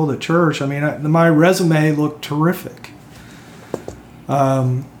be filled at church. I mean, my resume looked terrific.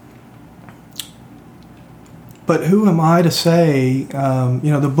 But who am I to say,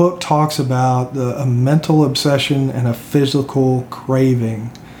 the book talks about a mental obsession and a physical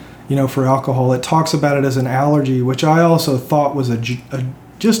craving, for alcohol. It talks about it as an allergy, which I also thought was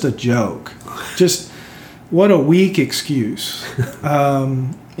just a joke. Just what a weak excuse.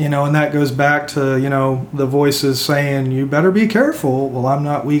 And that goes back to, the voices saying, you better be careful. Well, I'm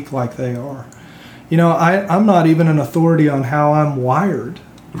not weak like they are. I'm not even an authority on how I'm wired,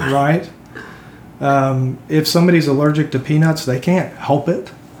 right? If somebody's allergic to peanuts, they can't help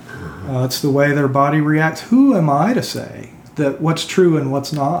it. It's the way their body reacts. Who am I to say that what's true and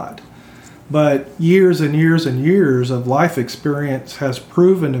what's not? But years and years and years of life experience has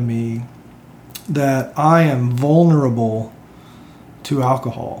proven to me that I am vulnerable to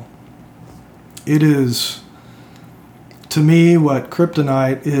alcohol. It is, to me, what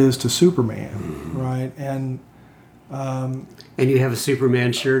kryptonite is to Superman, right? And you have a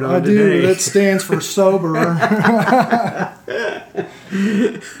Superman shirt on today. I do. That stands for sober.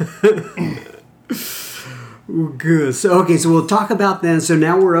 Good. So we'll talk about then. So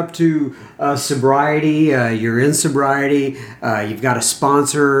now we're up to sobriety. You're in sobriety. You've got a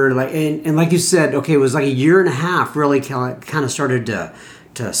sponsor. And like you said, it was like a year and a half really kind of started to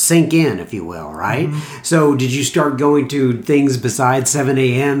sink in, if you will, right? Mm-hmm. So did you start going to things besides 7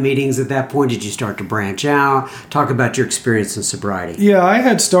 a.m. meetings at that point? Did you start to branch out? Talk about your experience in sobriety. Yeah, I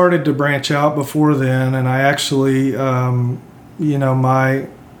had started to branch out before then, and I actually,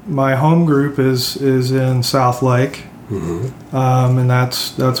 my home group is in South Lake, mm-hmm. And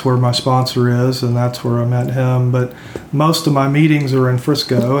that's where my sponsor is, and that's where I met him. But most of my meetings are in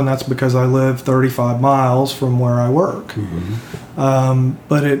Frisco, and that's because I live 35 miles from where I work. Mm-hmm.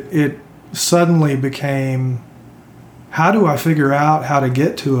 But it suddenly became, how do I figure out how to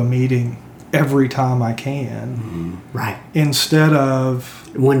get to a meeting every time I can. Mm-hmm. Right. Instead of,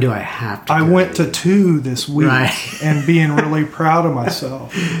 when do I have to? I went to 2 this week, right. And being really proud of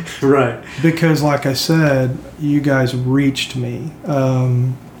myself. Right. Because like I said, you guys reached me.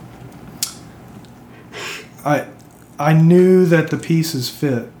 I knew that the pieces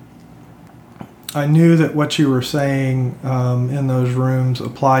fit. I knew that what you were saying in those rooms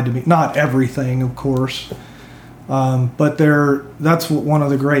applied to me. Not everything, of course. But that's one of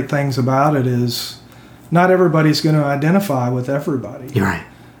the great things about it is not everybody's going to identify with everybody. You're right.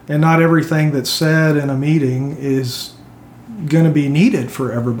 And not everything that's said in a meeting is going to be needed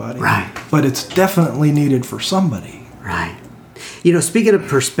for everybody. Right. But it's definitely needed for somebody. Right. You know, speaking of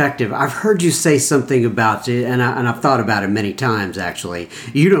perspective, I've heard you say something about it, and I've thought about it many times, actually.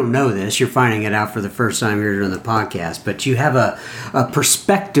 You don't know this. You're finding it out for the first time here during the podcast. But you have a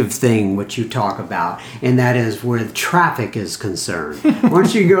perspective thing which you talk about, and that is where traffic is concerned. Why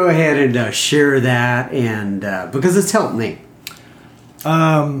don't you go ahead and share that, and because it's helped me.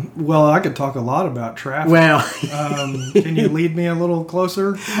 Well, I could talk a lot about traffic. Well, can you lead me a little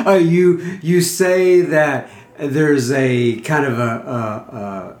closer? You say that there's a kind of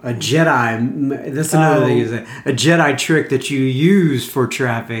a Jedi. That's another thing. Is a Jedi trick that you use for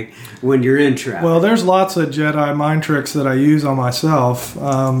traffic when you're in traffic. Well, there's lots of Jedi mind tricks that I use on myself,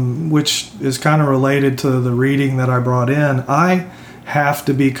 which is kind of related to the reading that I brought in. I have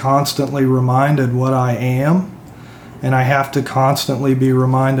to be constantly reminded what I am, and I have to constantly be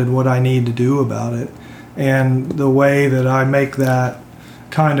reminded what I need to do about it. And the way that I make that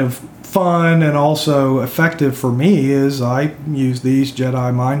kind of fun and also effective for me is I use these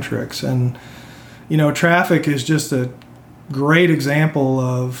Jedi mind tricks. And, you know, traffic is just a great example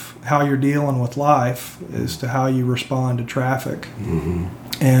of how you're dealing with life as to how you respond to traffic. Mm-hmm.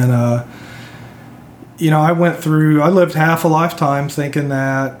 And, you know, I lived half a lifetime thinking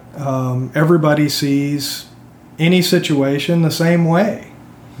that everybody sees any situation the same way,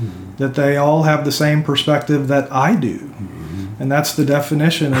 mm-hmm. that they all have the same perspective that I do. Mm-hmm. And that's the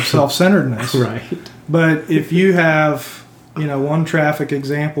definition of self-centeredness. Right. But if you have, you know, one traffic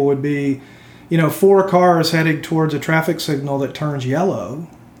example would be, you know, 4 cars heading towards a traffic signal that turns yellow,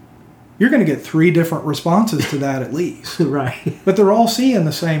 you're going to get 3 different responses to that at least. Right. But they're all seeing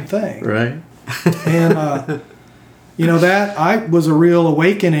the same thing. Right. And, you know, that was a real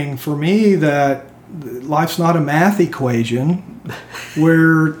awakening for me that life's not a math equation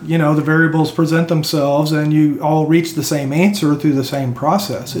where, you know, the variables present themselves and you all reach the same answer through the same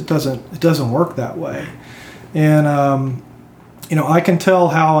process. It doesn't work that way. And, you know, I can tell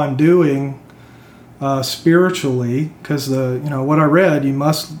how I'm doing spiritually because what I read, you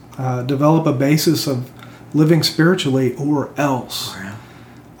must develop a basis of living spiritually or else.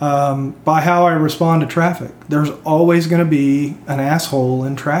 By how I respond to traffic. There's always going to be an asshole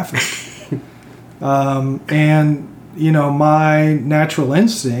in traffic. And, you know, my natural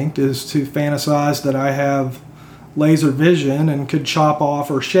instinct is to fantasize that I have laser vision and could chop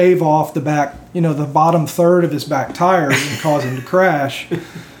off or shave off the back, you know, the bottom third of his back tires and cause him to crash.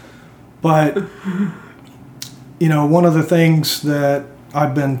 But, you know, one of the things that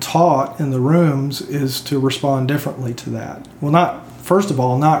I've been taught in the rooms is to respond differently to that. Well, first of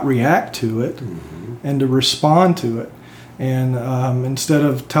all, not react to it, mm-hmm. and to respond to it. And instead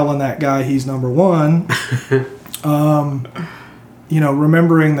of telling that guy he's number one, you know,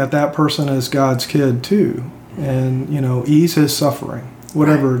 remembering that person is God's kid too. And, you know, ease his suffering,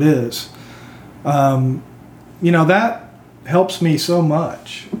 whatever it is. You know, that helps me so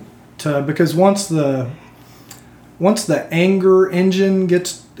much because once the anger engine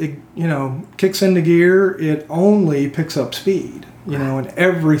gets, you know, kicks into gear, it only picks up speed, you know, and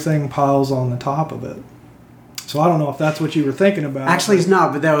everything piles on the top of it. So I don't know if that's what you were thinking about. Actually, it's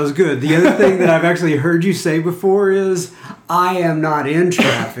not, but that was good. The other thing that I've actually heard you say before is, I am not in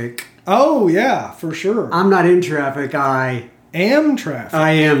traffic. Oh, yeah, for sure. I'm not in traffic. I am traffic.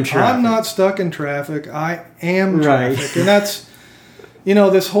 I am traffic. I'm not stuck in traffic. I am traffic. Right. And that's, you know,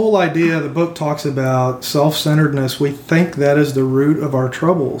 this whole idea the book talks about self-centeredness. We think that is the root of our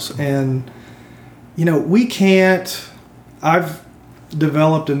troubles. And, you know, I've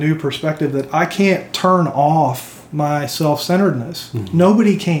developed a new perspective that I can't turn off my self-centeredness. Mm-hmm.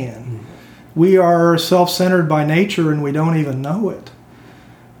 Nobody can. Mm-hmm. We are self-centered by nature and we don't even know it.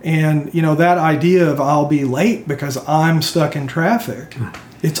 And, you know, that idea of I'll be late because I'm stuck in traffic,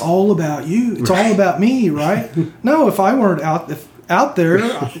 it's all about you. It's all about me, right? No, if I weren't out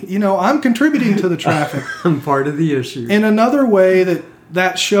there, you know, I'm contributing to the traffic. I'm part of the issue. In another way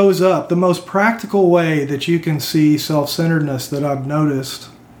that shows up, the most practical way that you can see self-centeredness that I've noticed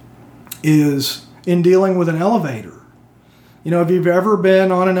is in dealing with an elevator. If you've ever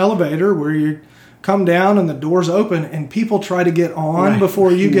been on an elevator where you come down and the doors open and people try to get on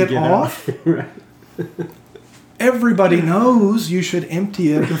before you get off, Right. everybody knows you should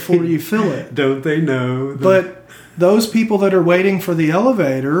empty it before you fill it. Don't they know? But those people that are waiting for the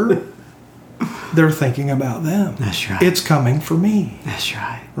elevator, they're thinking about them. That's right. It's coming for me. That's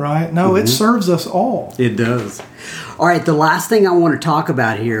right. Right? No, it serves us all. It does. All right, the last thing I want to talk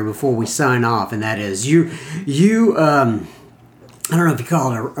about here before we sign off, and that is you I don't know if you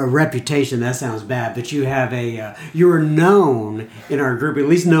call it a reputation. That sounds bad, but you have you are known in our group, at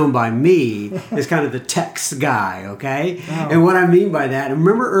least known by me, as kind of the text guy, okay? Oh. And what I mean by that, and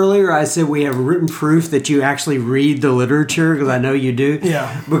remember earlier I said we have written proof that you actually read the literature, because I know you do.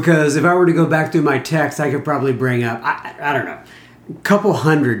 Yeah. Because if I were to go back through my text, I could probably bring up, I don't know, couple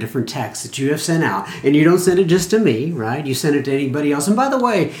hundred different texts that you have sent out, and you don't send it just to me, right? You send it to anybody else. And by the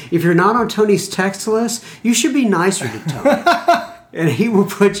way, if you're not on Tony's text list, you should be nicer to Tony. And he will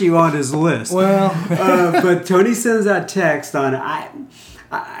put you on his list. Well, but Tony sends out text on.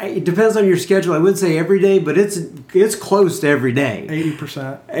 It depends on your schedule. I wouldn't say every day, but it's close to every day.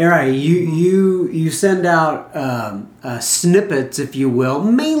 80%. All right, you send out snippets, if you will,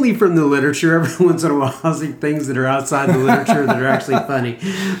 mainly from the literature. Every once in a while, I'll see things that are outside the literature that are actually funny.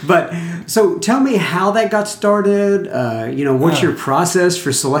 But so, tell me how that got started. What your process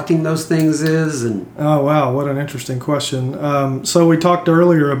for selecting those things is, and oh wow, what an interesting question. So we talked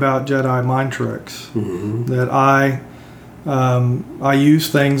earlier about Jedi mind tricks that I use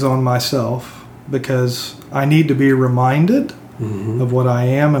things on myself because I need to be reminded of what I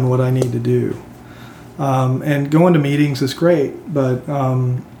am and what I need to do. And going to meetings is great, but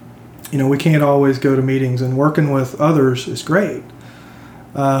we can't always go to meetings, and working with others is great.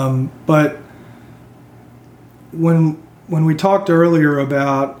 But when we talked earlier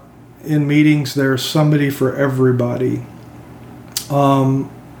about in meetings there's somebody for everybody, the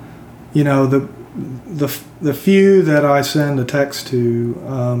few that I send a text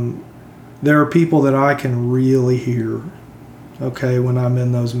to, there are people that I can really hear, okay, when I'm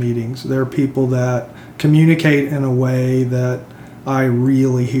in those meetings. There are people that communicate in a way that I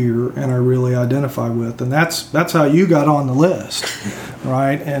really hear and I really identify with. And that's how you got on the list,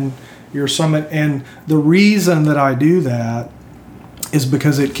 right? And your summit. And the reason that I do that is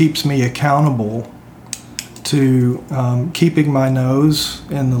because it keeps me accountable to keeping my nose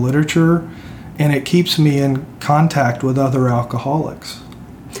in the literature, and it keeps me in contact with other alcoholics.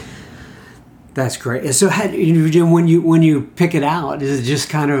 That's great. So, when you pick it out, is it just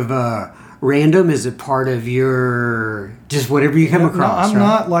kind of random? Is it part of your just whatever you come across? No, I'm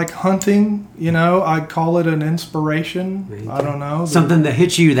not like hunting. I'd call it an inspiration. I don't know, something that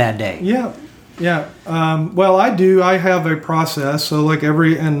hits you that day. Yeah. Well, I do. I have a process. So,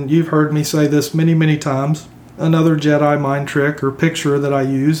 and you've heard me say this many, many times. Another Jedi mind trick or picture that I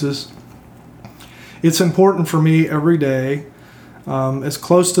use is, it's important for me every day, as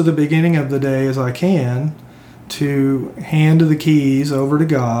close to the beginning of the day as I can, to hand the keys over to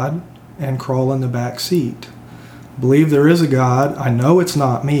God and crawl in the back seat. Believe there is a God. I know it's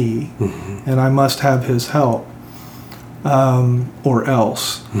not me, and I must have His help, or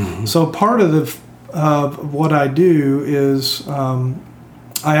else. So part of what I do is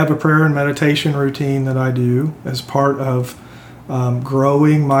I have a prayer and meditation routine that I do as part of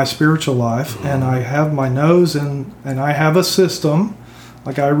growing my spiritual life, and I have my nose in, and I have a system.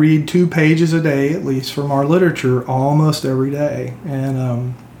 Like I read 2 pages a day, at least from our literature, almost every day.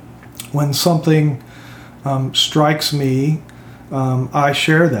 And when something strikes me, I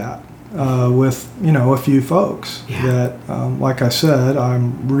share that with a few folks that, like I said, I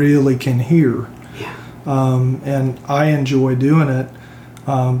really can hear, and I enjoy doing it.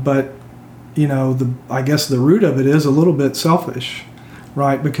 But I guess the root of it is a little bit selfish,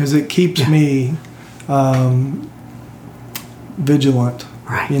 right? Because it keeps me vigilant,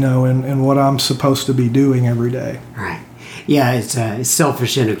 right? In what I'm supposed to be doing every day. Right. Yeah, it's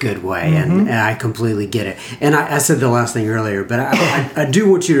selfish in a good way, and I completely get it. And I said the last thing earlier, but I do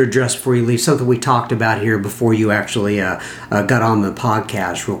want you to address before you leave something we talked about here before you actually got on the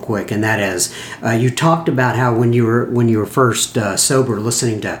podcast real quick, and that is you talked about how when you were first sober,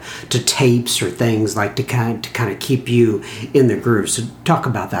 listening to tapes or things like to kind of keep you in the groove. So talk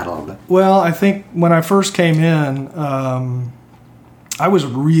about that a little bit. Well, I think when I first came in, I was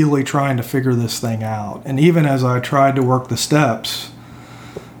really trying to figure this thing out. And even as I tried to work the steps,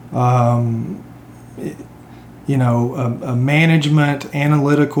 a management,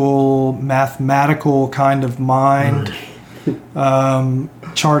 analytical, mathematical kind of mind,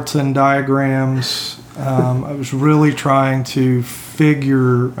 charts and diagrams. I was really trying to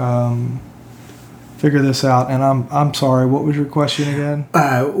figure figure this out. And I'm sorry. What was your question again?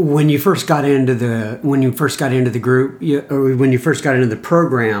 When you first got into the group, or when you first got into the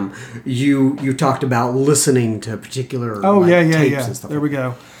program, you talked about listening to particular tapes and stuff. There we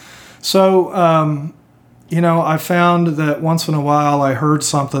go. So I found that once in a while I heard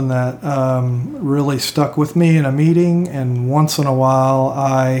something that really stuck with me in a meeting, and once in a while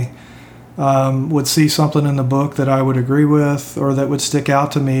I would see something in the book that I would agree with or that would stick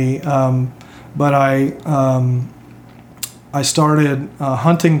out to me. But I started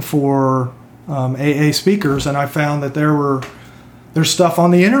hunting for AA speakers, and I found that there's stuff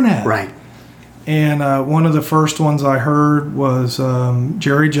on the internet. Right. And one of the first ones I heard was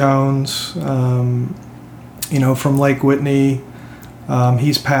Jerry Jones, from Lake Whitney.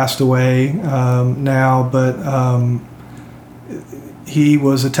 He's passed away now, but he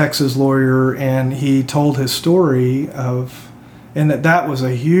was a Texas lawyer, and he told his story and that was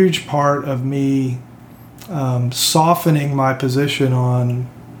a huge part of me softening my position on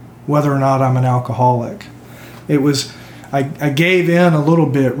whether or not I'm an alcoholic. It was, I gave in a little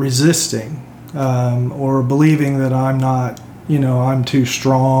bit, resisting or believing that I'm not, I'm too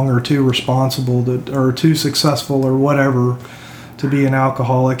strong or too responsible or too successful or whatever to be an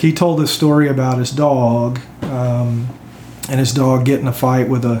alcoholic. He told this story about his dog, and his dog getting a fight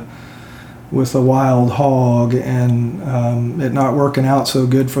with a wild hog, and it not working out so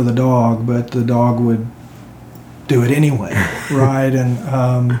good for the dog, but the dog would do it anyway, right?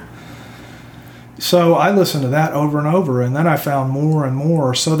 And so I listened to that over and over, and then I found more and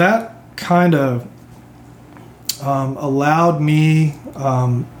more. So that kind of allowed me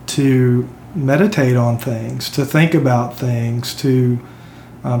to meditate on things, to think about things, to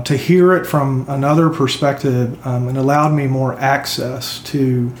hear it from another perspective, and allowed me more access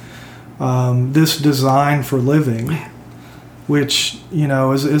to this design for living, which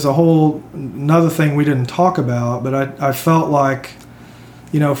is a whole another thing we didn't talk about. But I felt like,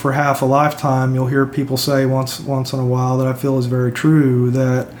 for half a lifetime, you'll hear people say once in a while that I feel is very true,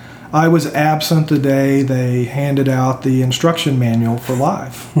 that I was absent the day they handed out the instruction manual for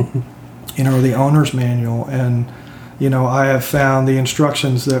life, the owner's manual. And I have found the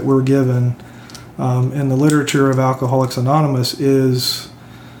instructions that we're given in the literature of Alcoholics Anonymous is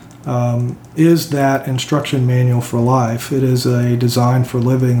that instruction manual for life. It is a design for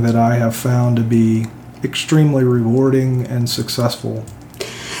living that I have found to be extremely rewarding and successful.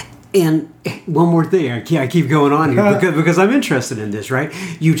 And one more thing, I keep going on here because I'm interested in this, right?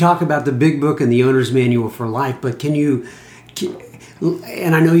 You talk about the big book and the owner's manual for life, but and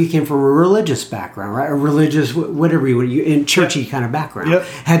I know you came from a religious background, right? A religious, whatever in churchy kind of background. Yep.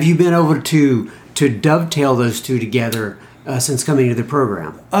 Have you been able to dovetail those two together since coming to the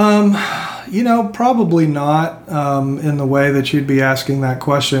program? Probably not in the way that you'd be asking that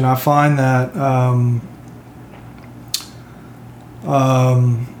question. I find that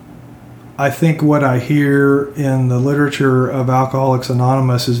I think what I hear in the literature of Alcoholics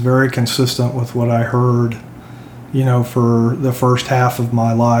Anonymous is very consistent with what I heard, for the first half of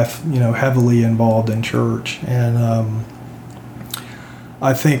my life, heavily involved in church. And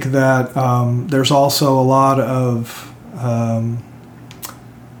I think that there's also a lot of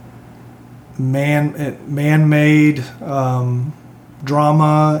man-made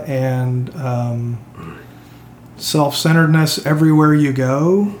drama and self-centeredness everywhere you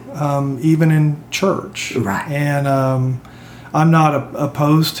go, even in church. Right. And I'm not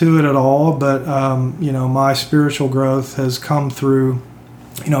opposed to it at all, but my spiritual growth has come through,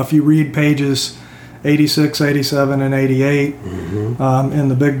 if you read pages 86, 87, and 88 in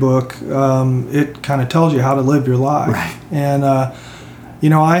the big book, it kind of tells you how to live your life. Right. And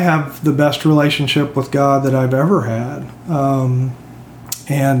I have the best relationship with God that I've ever had.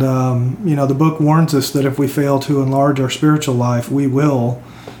 The book warns us that if we fail to enlarge our spiritual life, we will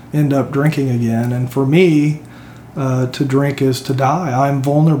end up drinking again. And for me, to drink is to die. I'm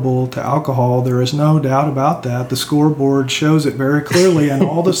vulnerable to alcohol. There is no doubt about that. The scoreboard shows it very clearly, and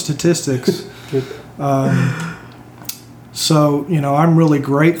all the statistics. So, I'm really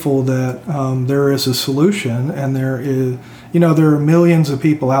grateful that there is a solution, and there are millions of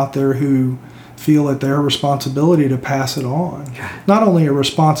people out there who feel it their responsibility to pass it on. Not only a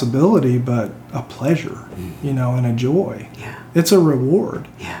responsibility, but a pleasure, and a joy. Yeah. It's a reward.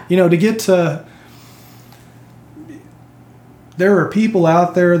 Yeah. To get to... There are people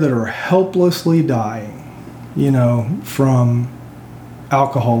out there that are helplessly dying, from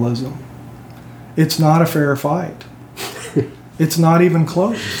alcoholism. It's not a fair fight. It's not even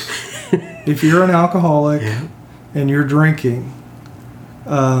close. If you're an alcoholic and you're drinking,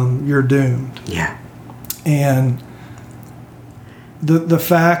 you're doomed. Yeah. And the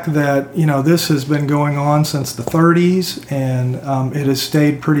fact that, this has been going on since the 30s, and it has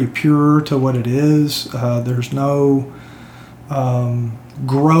stayed pretty pure to what it is. There's no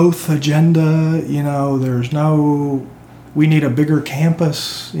growth agenda. There's no, we need a bigger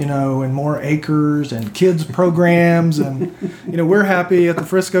campus, and more acres and kids programs. And, we're happy at the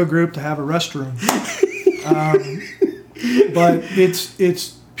Frisco group to have a restroom. But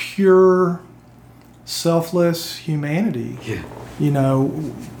it's pure selfless humanity. Yeah.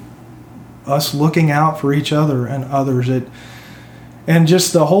 Us looking out for each other and others. And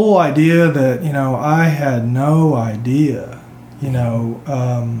just the whole idea that, I had no idea,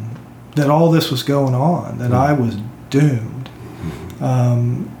 that all this was going on, that I was doomed,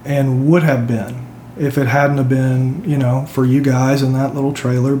 and would have been if it hadn't have been, for you guys in that little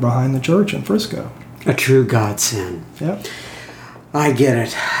trailer behind the church in Frisco. A true godsend. Yep. I get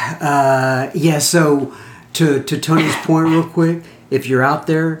it. So to Tony's point real quick, if you're out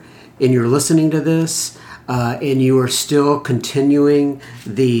there and you're listening to this and you are still continuing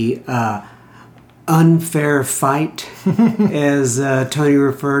the unfair fight, as Tony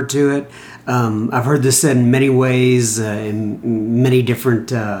referred to it, I've heard this said in many ways, in many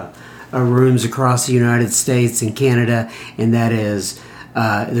different rooms across the United States and Canada, and that is,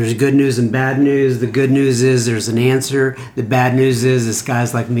 there's good news and bad news. The good news is there's an answer. The bad news is it's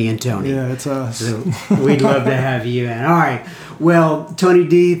guys like me and Tony. Yeah, it's us. So we'd love to have you in. All right. Well, Tony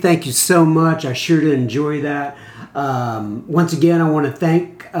D, thank you so much. I sure did enjoy that. Once again, I want to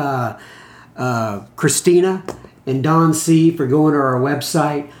thank Christina and Don C for going to our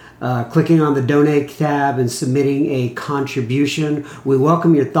website, clicking on the donate tab and submitting a contribution. We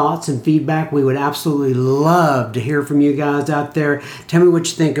welcome your thoughts and feedback. We would absolutely love to hear from you guys out there. Tell me what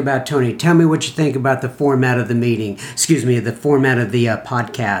you think about Tony. Tell me what you think about the format of the meeting. The format of the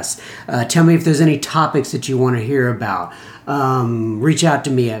podcast. Tell me if there's any topics that you want to hear about. Reach out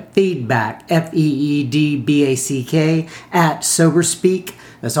to me at feedback, FEEDBACK, at soberspeak,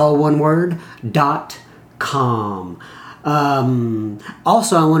 that's all one word, .com.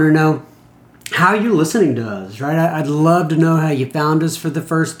 Also, I want to know how you're listening to us, right? I'd love to know how you found us for the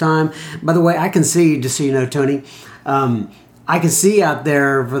first time. By the way, I can see, just so you know, Tony, I can see out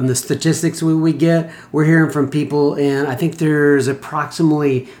there from the statistics we get, we're hearing from people in, I think there's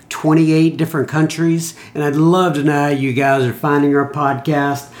approximately 28 different countries. And I'd love to know how you guys are finding our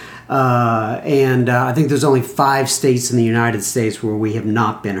podcast. I think there's only 5 states in the United States where we have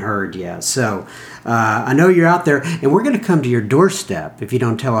not been heard yet. So I know you're out there, and we're going to come to your doorstep if you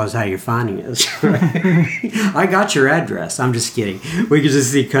don't tell us how you're finding us. Right? I got your address. I'm just kidding. We can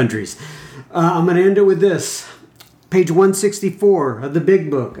just see countries. I'm going to end it with this. Page 164 of the Big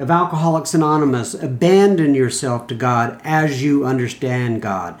Book of Alcoholics Anonymous. Abandon yourself to God as you understand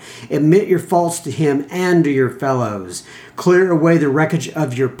God. Admit your faults to Him and to your fellows. Clear away the wreckage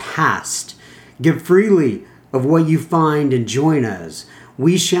of your past. Give freely of what you find and join us.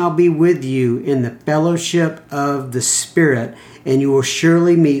 We shall be with you in the fellowship of the Spirit, and you will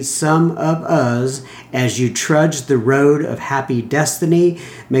surely meet some of us as you trudge the road of happy destiny.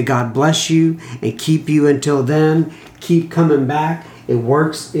 May God bless you and keep you until then. Keep coming back. It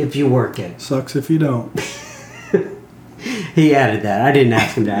works if you work it. Sucks if you don't. He added that. I didn't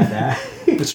ask him to add that.